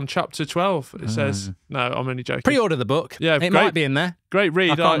 actually, on chapter 12. It says, no, I'm only joking. Pre-order the book. Yeah, it might be in there. Great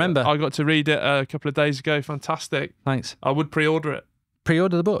read. I can't remember. I got to read it a couple of days ago. Fantastic. Thanks. I would pre-order it.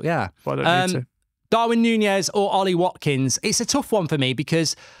 Pre-order the book, yeah. But I don't need to. Darwin Núñez or Ollie Watkins. It's a tough one for me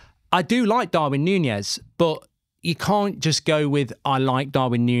because I do like Darwin Núñez, but you can't just go with, I like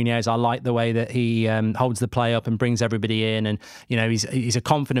Darwin Núñez, I like the way that he holds the play up and brings everybody in, and he's a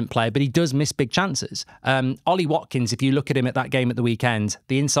confident player, but he does miss big chances. Ollie Watkins, if you look at him at that game at the weekend,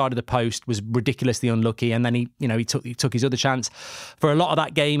 the inside of the post was ridiculously unlucky, and then he took his other chance. For a lot of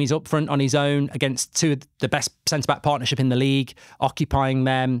that game, he's up front on his own against two of the best centre-back partnership in the league, occupying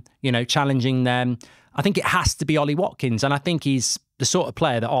them, challenging them. I think it has to be Ollie Watkins, and I think he's the sort of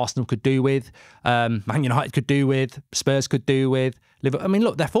player that Arsenal could do with, Man United could do with, Spurs could do with. Liverpool. I mean,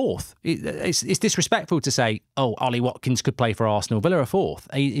 look, they're fourth. It's disrespectful to say, oh, Ollie Watkins could play for Arsenal. Villa are fourth.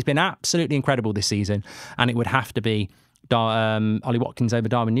 He's been absolutely incredible this season, and it would have to be Ollie Watkins over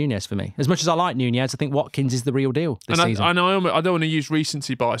Darwin Núñez for me. As much as I like Núñez, I think Watkins is the real deal this season. I don't want to use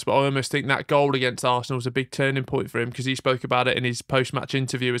recency bias, but I almost think that goal against Arsenal was a big turning point for him, because he spoke about it in his post-match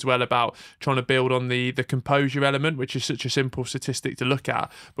interview as well, about trying to build on the composure element, which is such a simple statistic to look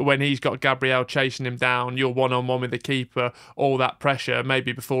at. But when he's got Gabriel chasing him down, you're one-on-one with the keeper, all that pressure,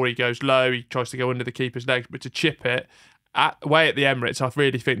 maybe before he goes low, he tries to go under the keeper's legs, but to chip it, away at the Emirates, I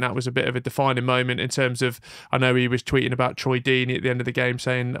really think that was a bit of a defining moment in terms of, I know he was tweeting about Troy Deeney at the end of the game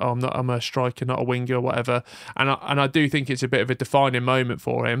saying, oh, I'm a striker, not a winger or whatever. And I do think it's a bit of a defining moment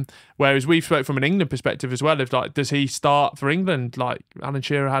for him. Whereas we've spoke from an England perspective as well, of like, does he start for England? Like Alan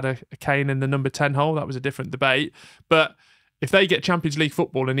Shearer had a cane in the number 10 hole. That was a different debate. But if they get Champions League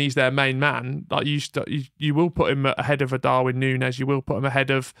football and he's their main man, like you will put him ahead of a Darwin Núñez. You will put him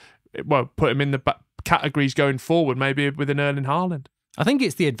ahead of, put him in the categories going forward, maybe with an Erling Haaland. I think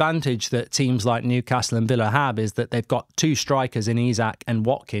it's the advantage that teams like Newcastle and Villa have, is that they've got two strikers in Isak and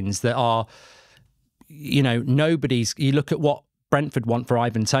Watkins that are, you look at what Brentford want for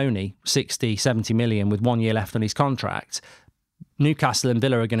Ivan Toney, 60, 70 million with 1 year left on his contract. Newcastle and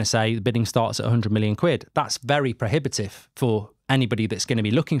Villa are going to say the bidding starts at 100 million quid. That's very prohibitive for anybody that's going to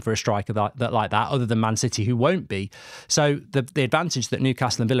be looking for a striker like that, other than Man City, who won't be. So the advantage that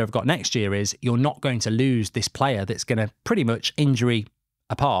Newcastle and Villa have got next year is you're not going to lose this player that's going to, pretty much injury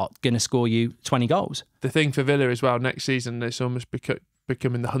apart, going to score you 20 goals. The thing for Villa as well next season, it's almost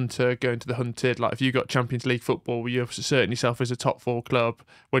becoming the hunter, going to the hunted. Like if you got Champions League football, you're asserting yourself as a top 4 club.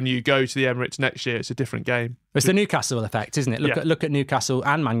 When you go to the Emirates next year, it's a different game. It's the Newcastle effect, isn't it? Look at Newcastle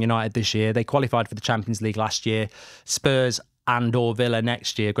and Man United this year. They qualified for the Champions League last year. Spurs and or Villa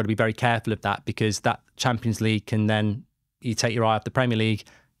next year, got to be very careful of that, because that Champions League can then, you take your eye off the Premier League,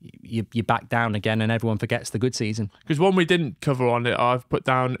 you back down again and everyone forgets the good season. Because one we didn't cover on it, I've put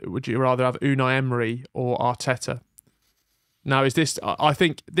down, would you rather have Unai Emery or Arteta? Now, I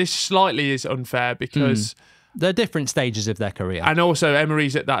think this slightly is unfair because... They're different stages of their career. And also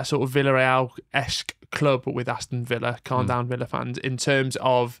Emery's at that sort of Villarreal-esque club with Aston Villa, calm down Villa fans, in terms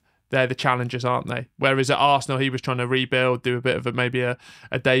of they're the challengers, aren't they? Whereas at Arsenal, he was trying to rebuild, do a bit of maybe a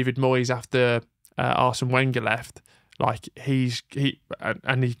David Moyes after Arsene Wenger left. Like he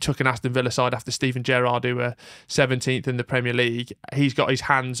took an Aston Villa side after Steven Gerrard, who were 17th in the Premier League. He's got his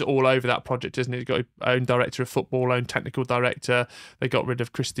hands all over that project, isn't he? He's got his own director of football, own technical director. They got rid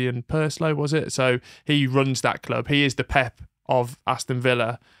of Christian Purslow, was it? So he runs that club. He is the Pep of Aston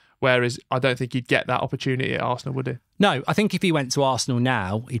Villa. Whereas I don't think he'd get that opportunity at Arsenal, would he? No, I think if he went to Arsenal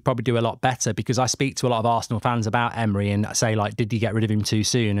now, he'd probably do a lot better, because I speak to a lot of Arsenal fans about Emery and say, like, did you get rid of him too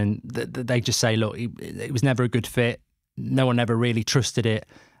soon? And they just say, look, it was never a good fit. No one ever really trusted it,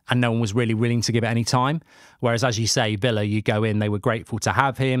 and no one was really willing to give it any time. Whereas, as you say, Villa, you go in, they were grateful to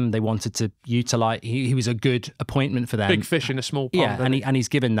have him. They wanted to utilise. He was a good appointment for them. Big fish in a small pond. Yeah, and he's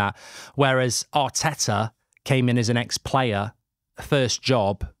given that. Whereas Arteta came in as an ex-player, first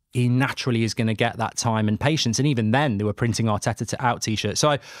job. He naturally is going to get that time and patience. And even then, they were printing Arteta out T-shirts.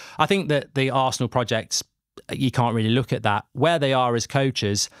 So I think that the Arsenal projects, you can't really look at that. Where they are as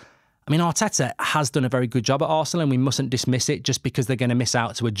coaches, I mean, Arteta has done a very good job at Arsenal, and we mustn't dismiss it just because they're going to miss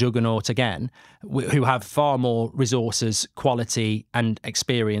out to a juggernaut again, who have far more resources, quality and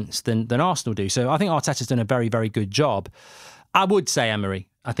experience than Arsenal do. So I think Arteta's done a very, very good job. I would say Emery.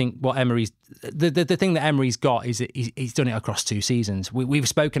 I think what Emery's... The thing that Emery's got is that he's done it across 2 seasons. We've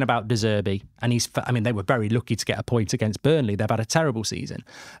spoken about De Zerbi, and they were very lucky to get a point against Burnley. They've had a terrible season.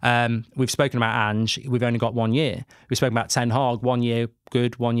 We've spoken about Ange. We've only got 1 year. We've spoken about Ten Hag, 1 year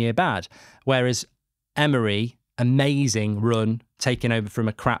good, 1 year bad. Whereas Emery, amazing run, taking over from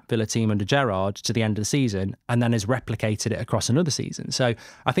a crap Villa team under Gerrard to the end of the season, and then has replicated it across another season. So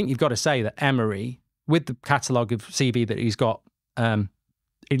I think you've got to say that Emery, with the catalogue of CV that he's got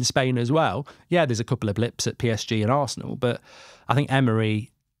in Spain as well, yeah, there's a couple of blips at PSG and Arsenal, but I think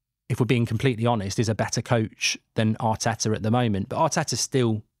Emery, if we're being completely honest, is a better coach than Arteta at the moment. But Arteta's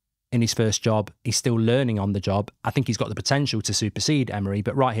still in his first job. He's still learning on the job. I think he's got the potential to supersede Emery,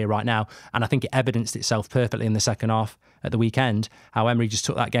 but right here, right now, and I think it evidenced itself perfectly in the second half at the weekend, how Emery just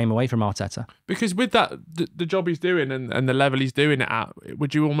took that game away from Arteta. Because with that, the job he's doing and the level he's doing it at,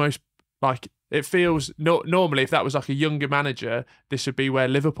 would you almost... Like, it feels normally if that was like a younger manager, this would be where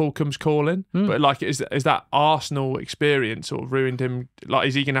Liverpool comes calling. But like, is that Arsenal experience sort of ruined him? Like,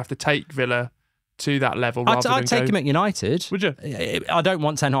 is he going to have to take Villa to that level? I'd take him at United. Would you? I don't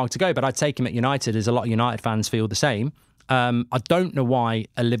want Ten Hag to go, but I'd take him at United, as a lot of United fans feel the same. I don't know why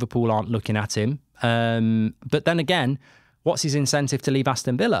Liverpool aren't looking at him. But then again, what's his incentive to leave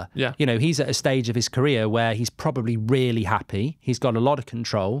Aston Villa? Yeah. You know, he's at a stage of his career where he's probably really happy. He's got a lot of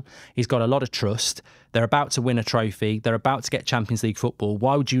control. He's got a lot of trust. They're about to win a trophy. They're about to get Champions League football.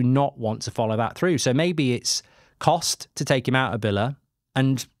 Why would you not want to follow that through? So maybe it's cost to take him out of Villa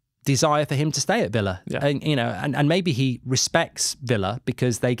and desire for him to stay at Villa. Yeah. And, you know, and maybe he respects Villa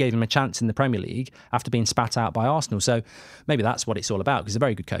because they gave him a chance in the Premier League after being spat out by Arsenal. So maybe that's what it's all about, because he's a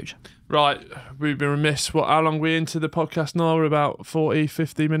very good coach. Right, we've been remiss. How long are we into the podcast now? We're about 40,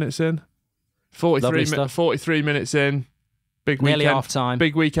 50 minutes in. 43 minutes in. Big weekend. Nearly half time.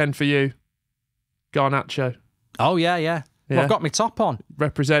 Big weekend for you. Garnacho. Oh, yeah. Well, I've got my top on.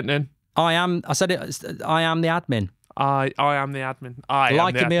 Representing. I am the admin. I am the admin.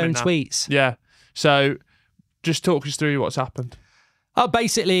 Liking my own tweets. Yeah. So just talk us through what's happened.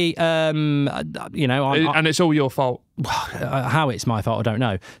 Basically, you know... and it's all your fault. How it's my fault, I don't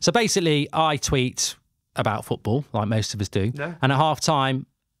know. So basically, I tweet about football, like most of us do. Yeah. And at half-time,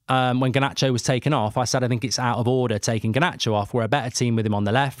 when Garnacho was taken off, I said I think it's out of order taking Garnacho off. We're a better team with him on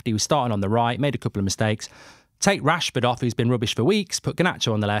the left. He was starting on the right, made a couple of mistakes. Take Rashford off, who's been rubbish for weeks, put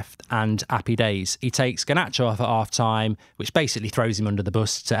Garnacho on the left, and happy days. He takes Garnacho off at half-time, which basically throws him under the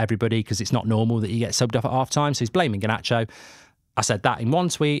bus to everybody, because it's not normal that he gets subbed off at half-time, so he's blaming Garnacho. I said that in one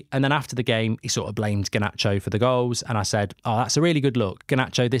tweet, and then after the game, he sort of blamed Garnacho for the goals, and I said, oh, that's a really good look.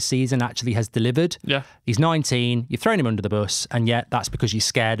 Garnacho this season actually has delivered. Yeah. He's 19, you've thrown him under the bus, and yet that's because you're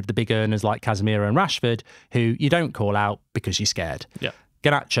scared of the big earners like Casemiro and Rashford, who you don't call out because you're scared. Yeah.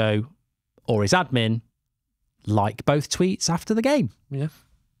 Garnacho, or his admin, like both tweets after the game. Yeah.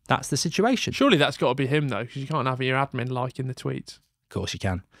 That's the situation. Surely that's got to be him, though, because you can't have your admin liking the tweets. Of course you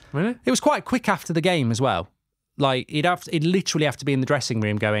can. Really? It was quite quick after the game as well. Like, he'd literally have to be in the dressing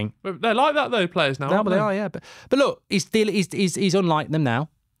room going... But they're like that, though, players now, aren't they are, yeah. But look, he's unlike them now.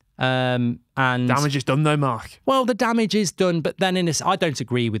 And damage is done, though, Mark. Well, the damage is done, but then I don't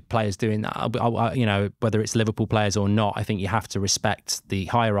agree with players doing that. You know, whether it's Liverpool players or not, I think you have to respect the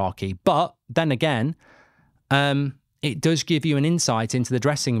hierarchy. But then again, it does give you an insight into the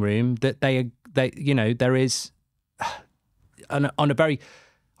dressing room that there is on a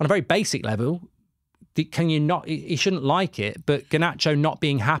very basic level. Can you not? He shouldn't like it, but Garnacho not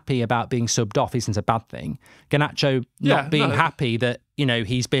being happy about being subbed off isn't a bad thing. Garnacho not being happy that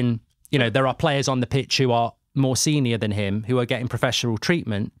he's been. There are players on the pitch who are more senior than him who are getting preferential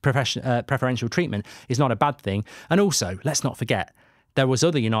treatment is not a bad thing. And also, let's not forget, there was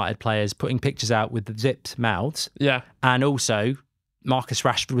other United players putting pictures out with zipped mouths. Yeah, and also Marcus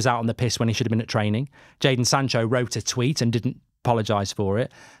Rashford was out on the piss when he should have been at training. Jadon Sancho wrote a tweet and didn't apologise for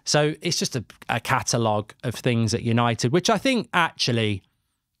it. So it's just a catalogue of things at United, which I think actually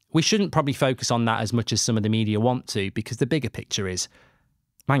we shouldn't probably focus on that as much as some of the media want to, because the bigger picture is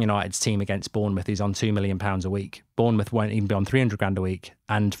Man United's team against Bournemouth is on £2 million a week. Bournemouth won't even be on 300 grand a week.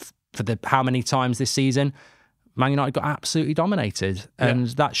 And for how many times this season, Man United got absolutely dominated. And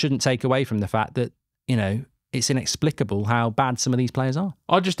that shouldn't take away from the fact that, it's inexplicable how bad some of these players are.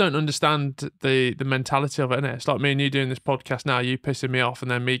 I just don't understand the mentality of it, innit? It's like me and you doing this podcast now, you pissing me off, and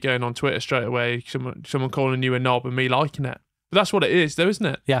then me going on Twitter straight away, someone calling you a knob and me liking it. But that's what it is, though, isn't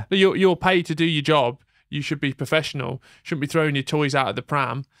it? Yeah. You're paid to do your job. You should be professional. Shouldn't be throwing your toys out of the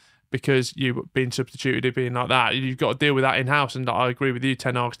pram because you've been substituted or being like that. You've got to deal with that in-house, and I agree with you,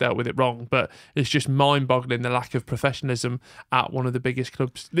 Ten Hag's dealt with it wrong, but it's just mind-boggling the lack of professionalism at one of the biggest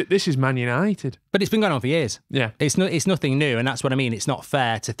clubs. This is Man United. But it's been going on for years. Yeah. It's nothing new, and that's what I mean. It's not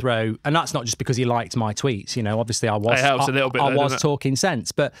fair to throw, and that's not just because he liked my tweets. Obviously I was, it helps a little bit, I was talking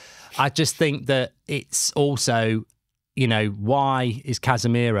sense, but I just think that it's also, why is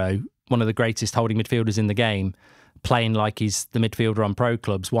Casemiro, one of the greatest holding midfielders in the game, playing like he's the midfielder on pro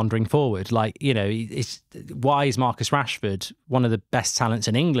clubs, wandering forward? Why is Marcus Rashford, one of the best talents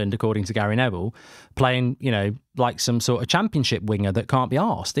in England, according to Gary Neville, playing, like some sort of championship winger that can't be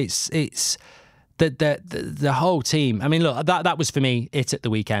arsed? It's the whole team. I mean, look, that was for me it at the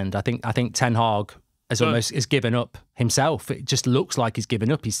weekend. I think Ten Hag has given up himself. It just looks like he's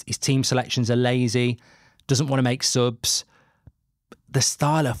given up. His team selections are lazy, doesn't want to make subs. The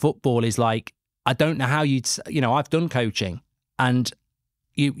style of football is like, I don't know how I've done coaching, and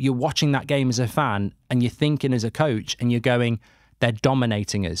you're watching that game as a fan and you're thinking as a coach and you're going, they're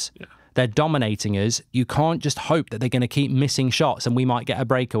dominating us. Yeah. They're dominating us. You can't just hope that they're going to keep missing shots and we might get a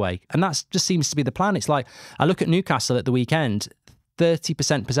breakaway. And that just seems to be the plan. It's like, I look at Newcastle at the weekend,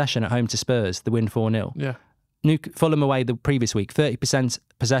 30% possession at home to Spurs, they win 4-0. Yeah. Fulham away the previous week, 30%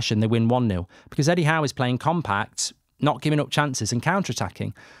 possession, they win 1-0. Because Eddie Howe is playing compact, not giving up chances and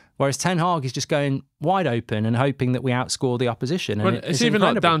counter-attacking. Whereas Ten Hag is just going wide open and hoping that we outscore the opposition. And it's even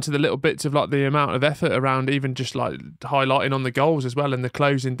like down to the little bits of like the amount of effort around even just like highlighting on the goals as well, and the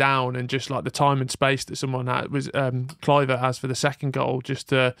closing down, and just like the time and space that someone Cliver has for the second goal, just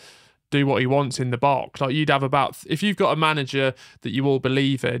to do what he wants in the box. Like, you'd have if you've got a manager that you all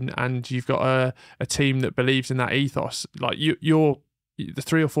believe in and you've got a team that believes in that ethos, like you're the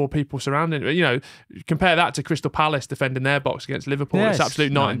 3 or 4 people surrounding it. Compare that to Crystal Palace defending their box against Liverpool. Yes, it's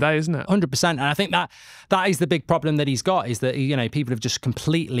absolute night and day, isn't it? 100%. And I think that is the big problem that he's got, is that people have just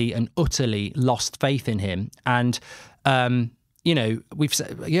completely and utterly lost faith in him. And Jurgen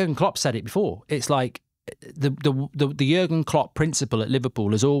Klopp said it before. It's like the Jurgen Klopp principle at Liverpool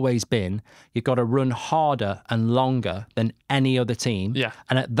has always been, you've got to run harder and longer than any other team. Yeah.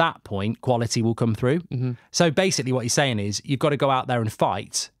 And at that point, quality will come through. Mm-hmm. So basically what he's saying is, you've got to go out there and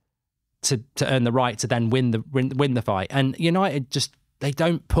fight to earn the right to then win the fight. And United just, they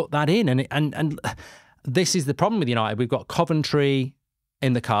don't put that in. And this is the problem with United. We've got Coventry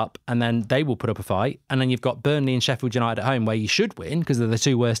in the cup, and then they will put up a fight. And then you've got Burnley and Sheffield United at home, where you should win because they're the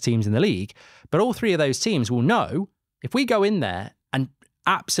 2 worst teams in the league. But all 3 of those teams will know, if we go in there and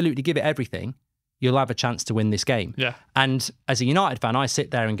absolutely give it everything, you'll have a chance to win this game. Yeah. And as a United fan, I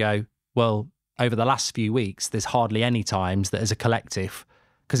sit there and go, well, over the last few weeks, there's hardly any times that as a collective,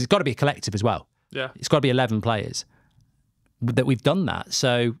 because it's got to be a collective as well. Yeah. It's got to be 11 players that we've done that.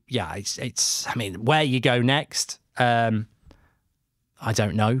 So yeah, it's I mean, where you go next, I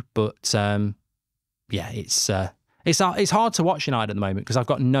don't know, but yeah, it's hard to watch United at the moment because I've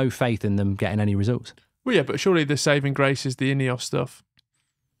got no faith in them getting any results. Well, yeah, but surely the saving grace is the Ineos stuff.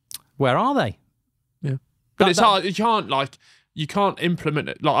 Where are they? Yeah, But it's hard. You can't implement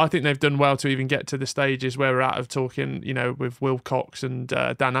it. Like, I think they've done well to even get to the stages where we're at of talking, with Will Cox and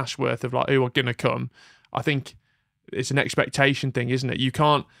Dan Ashworth of like who are going to come. I think it's an expectation thing, isn't it? You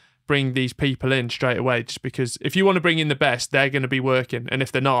can't bring these people in straight away just because if you want to bring in the best, they're going to be working, and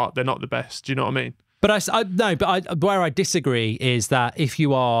if they're not the best. Do you know what I mean? But where I disagree is that if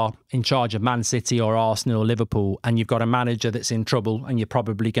you are in charge of Man City or Arsenal or Liverpool and you've got a manager that's in trouble and you're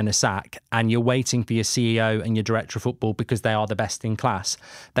probably going to sack and you're waiting for your CEO and your director of football because they are the best in class,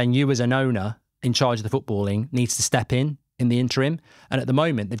 then you as an owner in charge of the footballing needs to step in the interim. And at the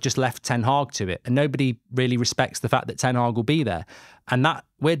moment, they've just left Ten Hag to it. And nobody really respects the fact that Ten Hag will be there. And that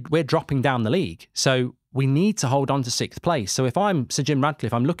we're dropping down the league. So we need to hold on to 6th place. So if I'm Sir Jim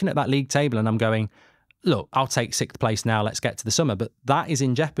Radcliffe, I'm looking at that league table and I'm going, look, I'll take 6th place now. Let's get to the summer. But that is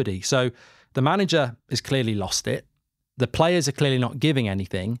in jeopardy. So the manager has clearly lost it. The players are clearly not giving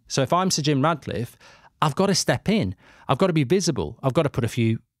anything. So if I'm Sir Jim Radcliffe, I've got to step in. I've got to be visible. I've got to put a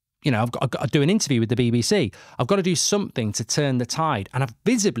few, I've got to do an interview with the BBC. I've got to do something to turn the tide. And I've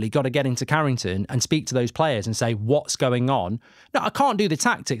visibly got to get into Carrington and speak to those players and say, what's going on? Now, I can't do the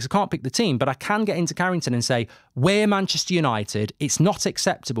tactics. I can't pick the team, but I can get into Carrington and say, we're Manchester United. It's not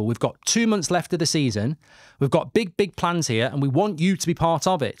acceptable. We've got 2 months left of the season. We've got big, big plans here, and we want you to be part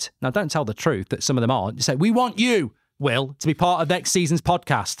of it. Now, don't tell the truth that some of them aren't. You say, we want you, Will, to be part of next season's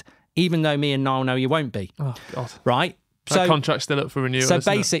podcast, even though me and Niall know you won't be. Oh, God. Right? That contract's still up for renewal. So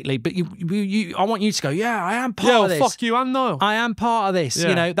basically, but I want you to go, yeah, I am part of this. Fuck you and Niall. I am part of this.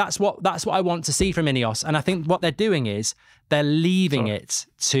 Yeah. That's what I want to see from Ineos. And I think what they're doing is they're leaving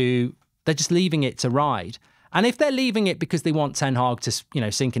they're just leaving it to ride. And if they're leaving it because they want Ten Hag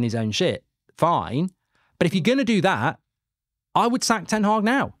to, sink in his own shit, fine. But if you're going to do that, I would sack Ten Hag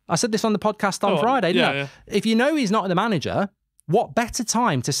now. I said this on the podcast on Friday, didn't I? Yeah. If you know he's not the manager, what better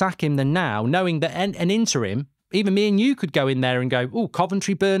time to sack him than now, knowing that an interim, even me and you could go in there and go, oh,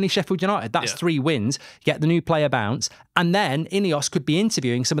 Coventry, Burnley, Sheffield United, that's 3 wins, get the new player bounce. And then Ineos could be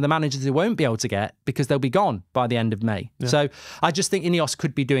interviewing some of the managers they won't be able to get because they'll be gone by the end of May. Yeah. So I just think Ineos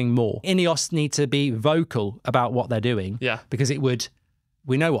could be doing more. Ineos need to be vocal about what they're doing because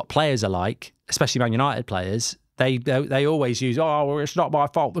we know what players are like, especially Man United players. They always use, oh, well, it's not my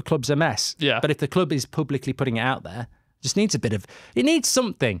fault, the club's a mess. Yeah. But if the club is publicly putting it out there, just needs it needs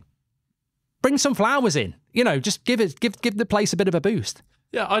something. Bring some flowers in, just give the place a bit of a boost.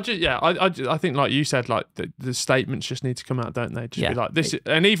 Yeah, I think like you said, like the statements just need to come out, don't they? Just be like this,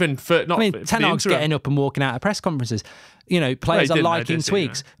 and even for not. Ten Hag's getting up and walking out of press conferences. Players are liking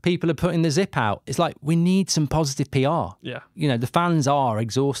tweaks. People are putting the zip out. It's like we need some positive PR. Yeah, the fans are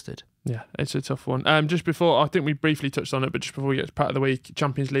exhausted. Yeah, it's a tough one. Just before, I think we briefly touched on it, but just before we get to part of the week,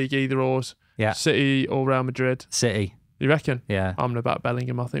 Champions League either ors. Yeah, City or Real Madrid. City. You reckon? Yeah. I'm about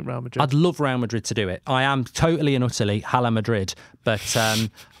Bellingham. I think Real Madrid. I'd love Real Madrid to do it. I am totally and utterly Hala Madrid, but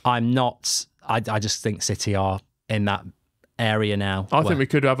I'm not. I just think City are in that area now. I think we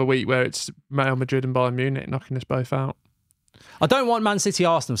could have a week where it's Real Madrid and Bayern Munich knocking us both out. I don't want Man City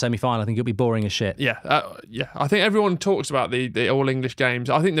Arsenal semi-final. I think it'll be boring as shit. Yeah. I think everyone talks about the all English games.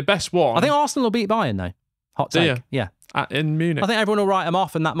 I think the best one. I think Arsenal will beat Bayern though. Hot take. Yeah. In Munich. I think everyone will write them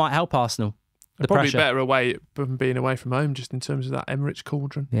off, and that might help Arsenal. Probably better away than being away from home, just in terms of that Emirates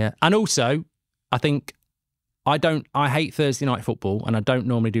cauldron. Yeah, and also, I think I hate Thursday night football, and I don't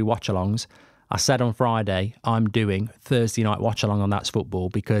normally do watch-alongs. I said on Friday I'm doing Thursday night watch-along on That's Football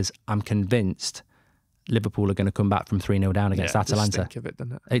because I'm convinced Liverpool are going to come back from 3-0 down against Atalanta. Stink of it,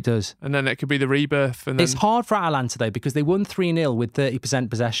 doesn't it? It does. And then it could be the rebirth. And then... It's hard for Atalanta though because they won 3-0 with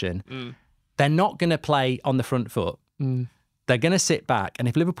 30% possession. They're not going to play on the front foot. They're going to sit back, and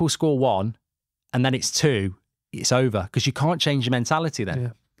if Liverpool score 1. And then it's 2, it's over because you can't change your mentality then. Yeah.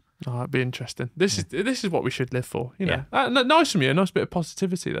 Oh, that'd be interesting. This is what we should live for. Nice from you, a nice bit of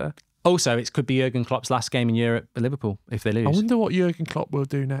positivity there. Also, it could be Jurgen Klopp's last game in Europe at Liverpool if they lose. I wonder what Jurgen Klopp will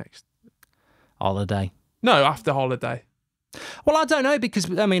do next. Holiday. No, after holiday. Well, I don't know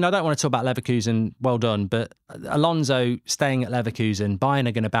because, I don't want to talk about Leverkusen, well done, but Alonso staying at Leverkusen, Bayern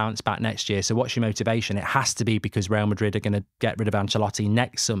are going to bounce back next year. So what's your motivation? It has to be because Real Madrid are going to get rid of Ancelotti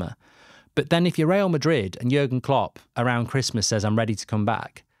next summer. But then if you're Real Madrid and Jurgen Klopp around Christmas says, I'm ready to come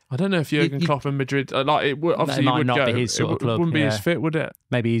back. I don't know if Jurgen Klopp and Madrid, obviously it might not be his sort of club. It wouldn't be as fit, would it?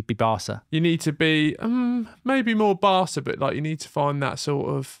 Maybe he'd be Barca. You need to be, maybe more Barca, but you need to find that sort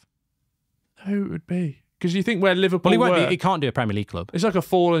of, who it would be. Because you think where Liverpool he can't do a Premier League club. It's like a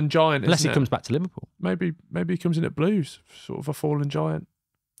fallen giant, unless he comes back to Liverpool. Maybe he comes in at Blues, sort of a fallen giant.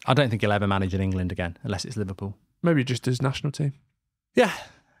 I don't think he'll ever manage in England again, unless it's Liverpool. Maybe just his national team. Yeah.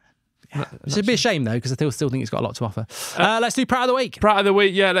 It's a bit of a shame though, because I still think he's got a lot to offer. Let's do Prat of the Week. Prat of the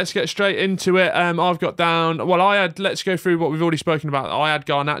Week, yeah, let's get straight into it. I've got down, let's go through what we've already spoken about. I had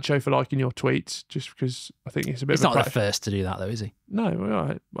Garnacho for liking your tweets, just because I think he's a bit He's of a not the first to do that though, is he? No, all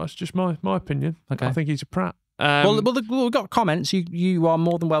right. That's just my opinion. Okay. I think he's a prat. Well, we've got comments. You are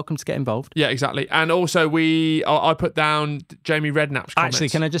more than welcome to get involved. Yeah, exactly. And also, I put down Jamie Redknapp's comments. Actually,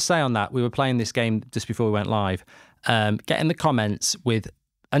 can I just say on that, we were playing this game just before we went live. Get in the comments with,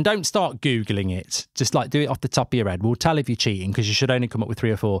 and don't start Googling it. Just like do it off the top of your head. We'll tell if you're cheating, because you should only come up with 3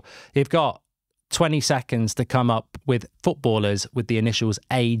 or 4. You've got 20 seconds to come up with footballers with the initials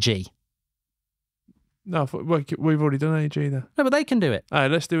AG. No, we've already done AG there. No, but they can do it. All right,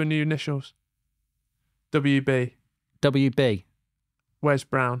 let's do a new initials. WB. WB. Wes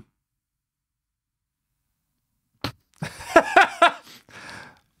Brown.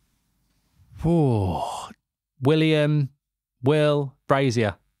 William. Will.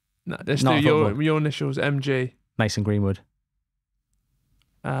 Brazier. No, let's Not do your initials. MG. Mason Greenwood.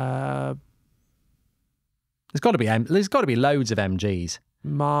 There's got to be loads of MGs.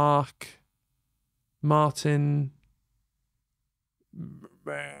 Martin.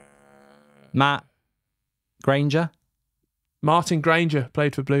 Matt Granger. Martin Granger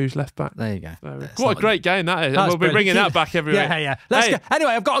played for Blues, left back. There you go. What a great game that is. And we'll be bringing that back every week. Yeah. Let's go.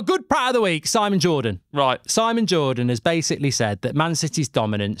 Anyway, I've got a good Prat of the Week, Simon Jordan. Right. Simon Jordan has basically said that Man City's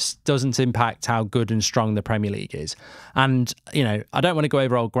dominance doesn't impact how good and strong the Premier League is. And, I don't want to go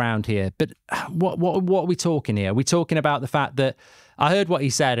over old ground here, but what are we talking here? Are we talking about the fact that I heard what he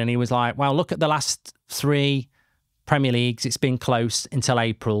said and he was like, well, look at the last 3 Premier Leagues, it's been close until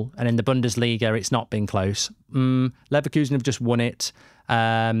April, and in the Bundesliga, it's not been close. Leverkusen have just won it.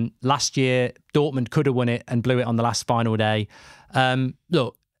 Last year, Dortmund could have won it and blew it on the last final day.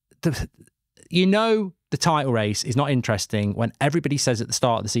 Look, the title race is not interesting when everybody says at the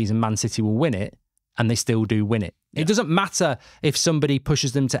start of the season Man City will win it, and they still do win it. Yeah. It doesn't matter if somebody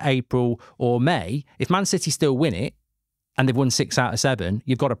pushes them to April or May. If Man City still win it, and they've won 6 out of 7,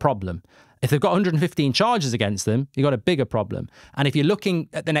 you've got a problem. If they've got 115 charges against them, you've got a bigger problem. And if you're looking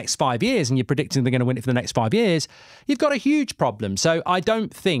at the next 5 years and you're predicting they're going to win it for the next 5 years, you've got a huge problem. So I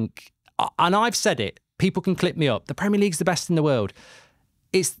don't think, and I've said it, people can clip me up, the Premier League's the best in the world.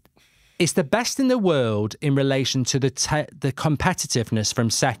 It's the best in the world in relation to the competitiveness from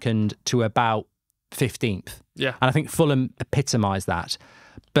second to about 15th. Yeah. And I think Fulham epitomise that.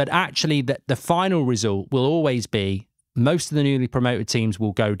 But actually, the final result will always be most of the newly promoted teams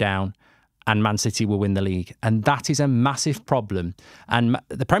will go down and Man City will win the league. And that is a massive problem. And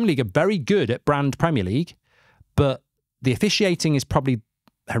the Premier League are very good at brand Premier League, but the officiating is probably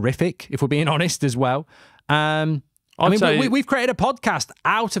horrific, if we're being honest as well. We've created a podcast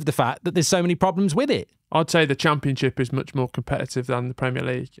out of the fact that there's so many problems with it. I'd say the Championship is much more competitive than the Premier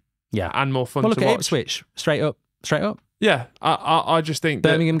League. Yeah. And more fun to watch. Look at Ipswich, straight up. Yeah, I just think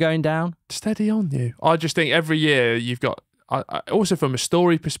Birmingham going down. Steady on you. I just think every year you've got, also from a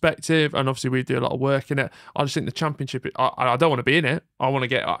story perspective, and obviously we do a lot of work in it, I just think the Championship, I don't want to be in it. I want to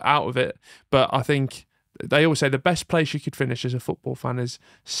get out of it. But I think they always say the best place you could finish as a football fan is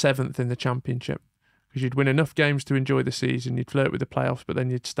 7th in the Championship. Because you'd win enough games to enjoy the season, you'd flirt with the playoffs, but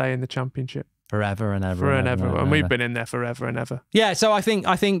then you'd stay in the Championship. Forever and ever. And we've been in there forever and ever. Yeah, so I think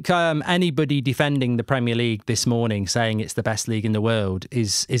anybody defending the Premier League this morning, saying it's the best league in the world,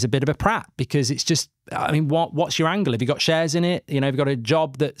 is a bit of a prat, because it's just, what's your angle? Have you got shares in it? Have you got a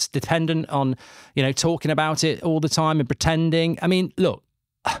job that's dependent on, talking about it all the time and pretending? Look,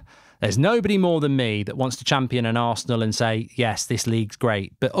 there's nobody more than me that wants to champion an Arsenal and say, yes, this league's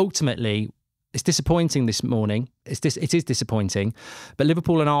great. But ultimately, it's disappointing this morning. It is disappointing. But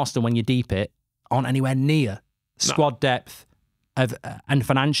Liverpool and Arsenal, when you deep it, aren't anywhere near squad depth and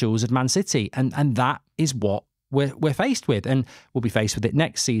financials of Man City, and that is what we're faced with, and we'll be faced with it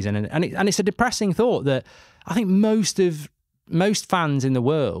next season. And it's a depressing thought that I think most fans in the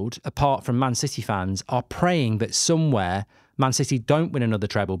world, apart from Man City fans, are praying that somewhere Man City don't win another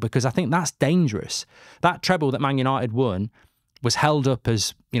treble, because I think that's dangerous. That treble that Man United won was held up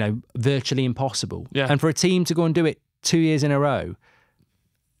as virtually impossible, and for a team to go and do it 2 years in a row.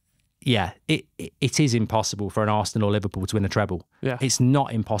 Yeah, it is impossible for an Arsenal or Liverpool to win a treble. Yeah. It's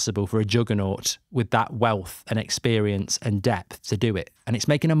not impossible for a juggernaut with that wealth and experience and depth to do it. And it's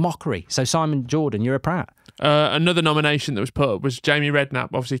making a mockery. So, Simon Jordan, you're a prat. Another nomination that was put up was Jamie Redknapp.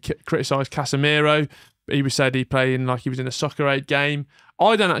 Obviously, criticised Casemiro. He said he played like he was in a Soccer Aid game.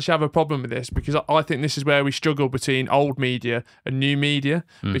 I don't actually have a problem with this, because I think this is where we struggle between old media and new media.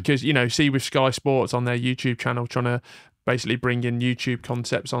 Because, see with Sky Sports on their YouTube channel trying to basically bringing YouTube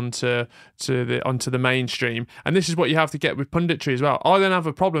concepts onto the mainstream. And this is what you have to get with punditry as well. I don't have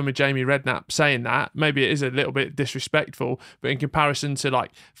a problem with Jamie Redknapp saying that. Maybe it is a little bit disrespectful, but in comparison to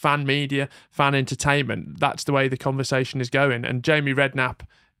like fan media, fan entertainment, that's the way the conversation is going. And Jamie Redknapp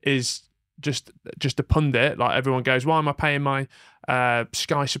is just a pundit. Like, everyone goes, why am I paying my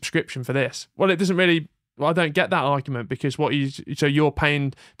Sky subscription for this? Well, it doesn't really. Well, I don't get that argument, because so you're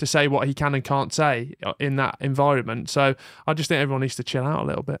paying to say what he can and can't say in that environment. So I just think everyone needs to chill out a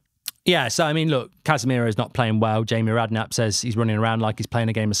little bit. Yeah, so I mean, look, Casemiro's not playing well. Jamie Redknapp says he's running around like he's playing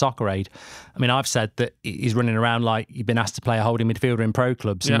a game of Soccer Aid. I mean, I've said that he's running around like you've been asked to play a holding midfielder in pro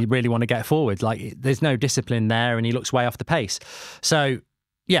clubs, and you really want to get forward. Like, there's no discipline there, and he looks way off the pace. So,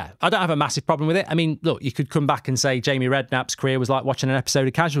 yeah, I don't have a massive problem with it. I mean, look, you could come back and say Jamie Redknapp's career was like watching an episode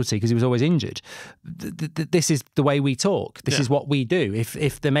of Casualty because he was always injured. This is the way we talk. This is what we do.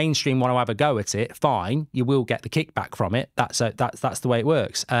 If the mainstream want to have a go at it, fine, you will get the kickback from it. That's the way it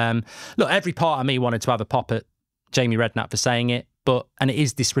works. Look, every part of me wanted to have a pop at Jamie Redknapp for saying it, and it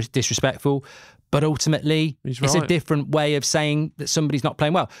is disrespectful. But ultimately, it's a different way of saying that somebody's not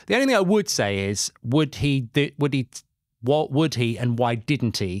playing well. The only thing I would say is, what would he and why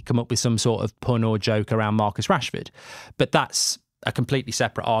didn't he come up with some sort of pun or joke around Marcus Rashford? But that's a completely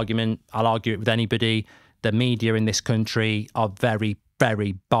separate argument. I'll argue it with anybody. The media in this country are very,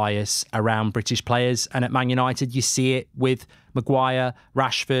 very biased around British players. And at Man United, you see it with Maguire,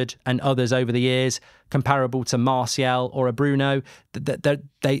 Rashford and others over the years, comparable to Martial or a Bruno.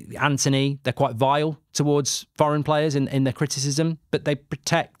 Anthony, they're quite vile towards foreign players in their criticism, but they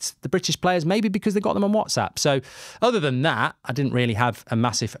protect the British players, maybe because they got them on WhatsApp. So other than that, I didn't really have a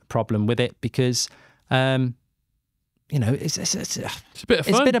massive problem with it, because it's a bit of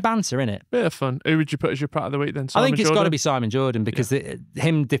fun. It's a bit of banter, isn't it? Bit of fun. Who would you put as your player of the week then? I think it's got to be Simon Jordan, because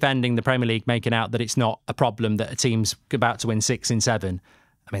him defending the Premier League, making out that it's not a problem that a team's about to win 6 in 7.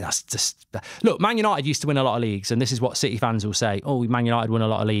 I mean, that's just... Look, Man United used to win a lot of leagues, and this is what City fans will say. Oh, Man United won a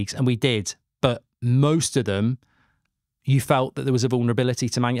lot of leagues, and we did. But most of them, you felt that there was a vulnerability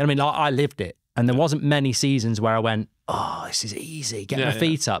to Man United. I mean, I lived it, and there wasn't many seasons where I went, oh, this is easy, get my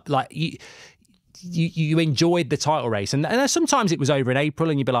feet up. Like, you enjoyed the title race, and sometimes it was over in April,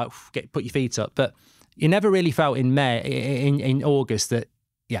 and you'd be like, put your feet up. But you never really felt in August that,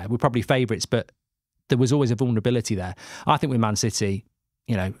 we're probably favourites, but there was always a vulnerability there. I think with Man City,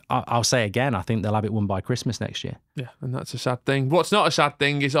 I'll say again, I think they'll have it won by Christmas next year. Yeah, and that's a sad thing. What's not a sad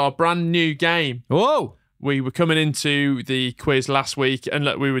thing is our brand new game. Whoa! We were coming into the quiz last week, and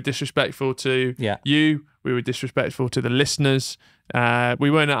look, we were disrespectful to you. We were disrespectful to the listeners. We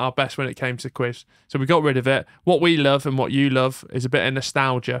weren't at our best when it came to the quiz. So we got rid of it. What we love and what you love is a bit of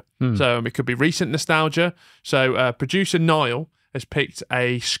nostalgia. So it could be recent nostalgia. So producer Niall has picked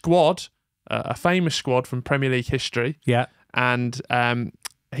a squad, a famous squad from Premier League history. Yeah. And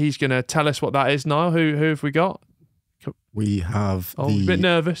he's going to tell us what that is. Niall, who have we got? We have a bit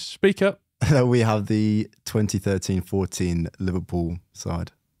nervous. Speak up. We have the 2013-14 Liverpool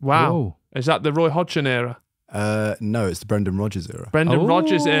side. Wow. Whoa. Is that the Roy Hodgson era? No, it's the Brendan Rodgers era. Brendan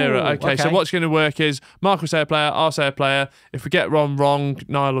Rodgers era. Okay, so what's going to work is Mark will say a player, I'll say a player. If we get wrong,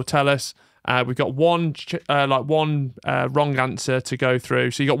 Niall will tell us. We've got one wrong answer to go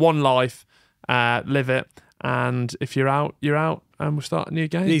through. So you got one life, live it, and if you're out, you're out, and we'll start a new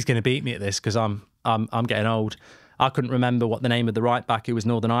game. He's going to beat me at this because I'm getting old. I couldn't remember what the name of the right back who was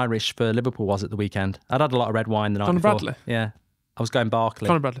Northern Irish for Liverpool was at the weekend. I'd had a lot of red wine the night before. Bradley? Yeah. I was going Barkley.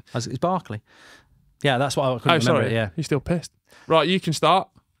 Conor Bradley. It's Barkley. Yeah, that's what I couldn't remember. Sorry. Yeah. You're still pissed. Right, you can start.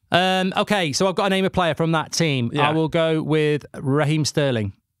 Okay, so I've got to name a player from that team. Yeah. I will go with Raheem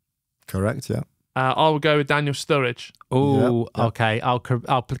Sterling. Correct, yeah. I will go with Daniel Sturridge. Oh, yep. Okay. I'll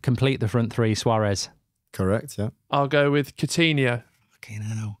complete the front three. Suarez. Correct, yeah. I'll go with Coutinho. Fucking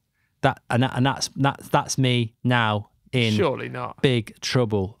hell. That's me now. Surely not. Big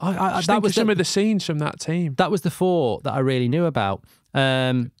trouble. That was some of the scenes from that team. That was the four that I really knew about.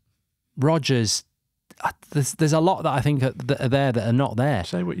 Rodgers, there's a lot that I think that are there that are not there.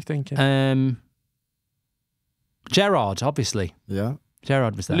 Say what you're thinking. Gerrard, obviously. Yeah.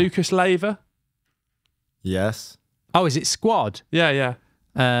 Gerrard was there. Lucas Leiva. Yes. Oh, is it squad? Yeah.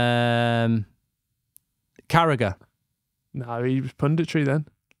 Carragher. No, he was punditry then.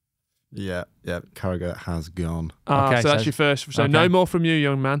 Yeah. Carragher has gone. Okay, so that's your first. So no more from you,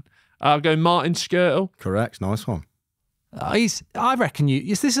 young man. I'll go Martin Skirtle. Correct. Nice one. I reckon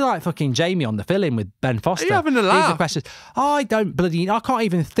this is like fucking Jamie on the fill-in with Ben Foster. Are you having a laugh? These are questions. I can't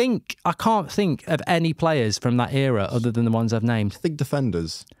even think. I can't think of any players from that era other than the ones I've named. Think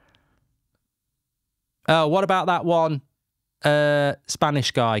defenders. Oh, what about that one?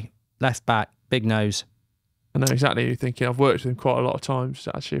 Spanish guy, left back, big nose. I know exactly who you're thinking. I've worked with him quite a lot of times. He's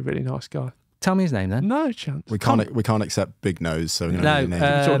actually a really nice guy. Tell me his name then. No chance. We can't accept big nose, so we're going to No, name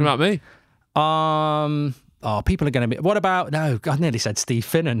You're talking about me. Oh, people are going to be. What about? No, I nearly said Steve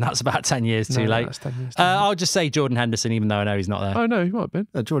Finnan. That's about 10 years too late. That's 10 years. I'll just say Jordan Henderson, even though I know he's not there. Oh no, he might have been.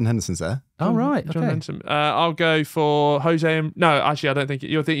 Jordan Henderson's there. Oh right, John okay. Henderson. I'll go for Jose. No, actually, I don't think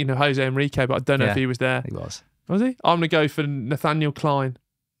you're thinking of Jose Enrique, but I don't know if he was there. He was. Was he? I'm going to go for Nathaniel Klein.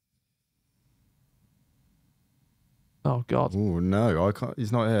 Oh God. Oh no, I can't.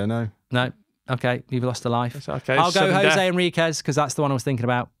 He's not here. No. No. Okay, you've lost a life. That's okay. I'll go Sudden Jose death. Enriquez because that's the one I was thinking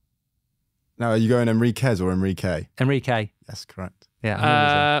about. No, are you going Enriquez or Enrique? Enrique. Yes, correct.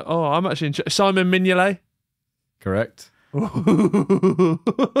 Yeah. I'm actually Simon Mignolet. Correct.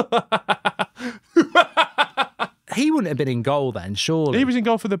 He wouldn't have been in goal then, surely. He was in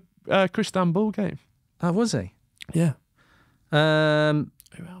goal for the Istanbul game. Oh, was he? Yeah.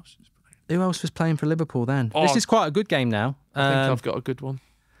 Who Who else? else was playing for Liverpool then? Oh, This is quite a good game now. I think I've got a good one.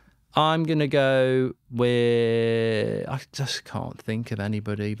 I'm going to go with... I just can't think of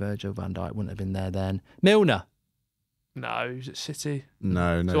anybody. Virgil van Dijk wouldn't have been there then. Milner. No, he's at City.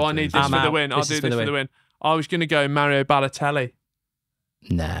 No. So I need this I'm for the out. win. I'll This do is this for the for the win. win. I was going to go Mario Balotelli.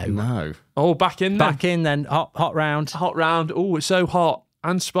 No. No. Oh, back in then. Back in then. Hot round. Hot round. Oh, it's so hot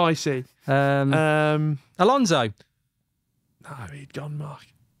and spicy. Alonso. No, he'd gone, Mark.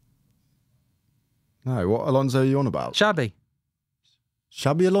 No. What Alonso are you on about? Shabby.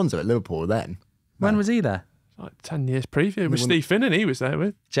 Shabby Alonso at Liverpool then? When was he there? Like 10 years preview with Steve Finnan, he was there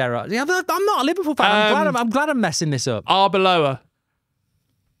with. Gerrard. Yeah, but I'm not a Liverpool fan. I'm glad I'm messing this up. Arbeloa.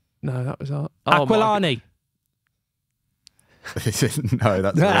 No, that was Aquilani. No,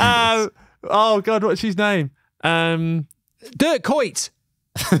 that's horrendous. Oh God, what's his name? Dirk Kuyt.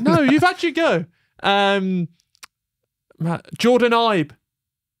 No, you've had your go. Jordan Ibe.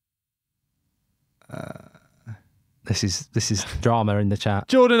 This is drama in the chat.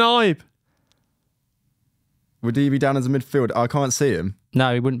 Jordan Ibe. Would he be down as a midfielder? I can't see him.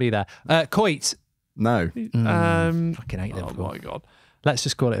 No, he wouldn't be there. Kuyt. No. Fucking hate Oh Liverpool. my God. Let's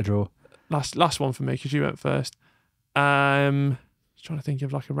just call it a draw. Last one for me because you went first. Trying to think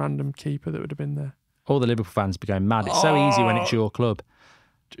of like a random keeper that would have been there. All the Liverpool fans be going mad. It's so easy when it's your club.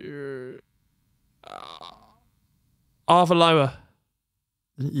 Arbeloa.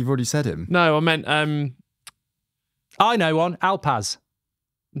 You've already said him. No, I meant I know one. Alpaz.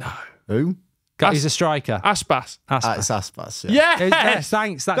 no. Who? He's a striker. Aspas. Aspas. It's Aspas. Yeah. Yes.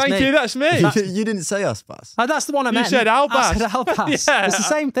 Thanks. That's Thank me. you. That's me. You didn't say Aspas. Oh, that's the one I meant. You said Alpaz. I said Alpaz. Yeah. It's the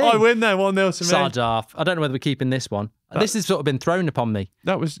same thing. I win there 1-0 to me. Sardar. I don't know whether we're keeping this one. This has sort of been thrown upon me.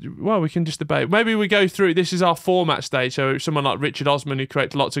 That was, well, we can just debate. Maybe we go through, this is our format stage. So someone like Richard Osman, who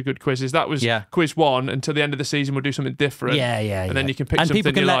created lots of good quizzes, that was quiz 1. Until the end of the season, we'll do something different. Yeah. And then you can pick and something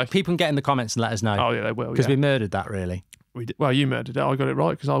people you can like. people can get in the comments and let us know. Oh, yeah, they will. Because we murdered that, really. We did. Well, you murdered it. I got it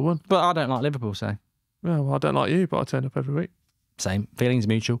right because I won. But I don't like Liverpool, so... Well, I don't like you, but I turn up every week. Same. Feelings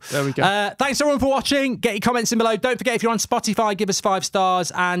mutual. There we go. Thanks everyone for watching. Get your comments in below. Don't forget, if you're on Spotify, give us 5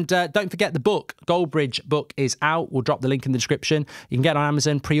 stars. And don't forget the book. Goldbridge book is out. We'll drop the link in the description. You can get it on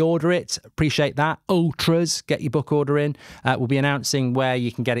Amazon. Pre-order it. Appreciate that. Ultras. Get your book order in. We'll be announcing where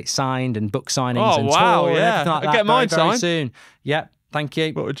you can get it signed and book signings and wow, tour and yeah. everything like I'll that get mine very, very signed. soon. Yep. Thank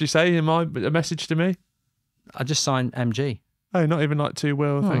you. What would you say in a message to me? I just signed MG. Oh, not even like to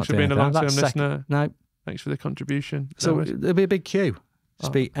Will. Oh, Thanks for not being a doing long-term that. That's listener. No. Thanks for the contribution. So there'll be a big queue.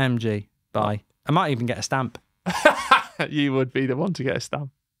 Just be MG. Bye. I might even get a stamp. You would be the one to get a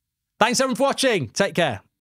stamp. Thanks everyone for watching. Take care.